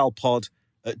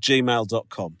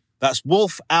wolfowlpod@gmail.com. That's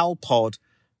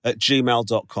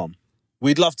wolfowlpod@gmail.com.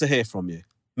 We'd love to hear from you,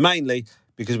 mainly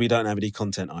because we don't have any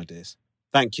content ideas.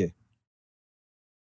 Thank you.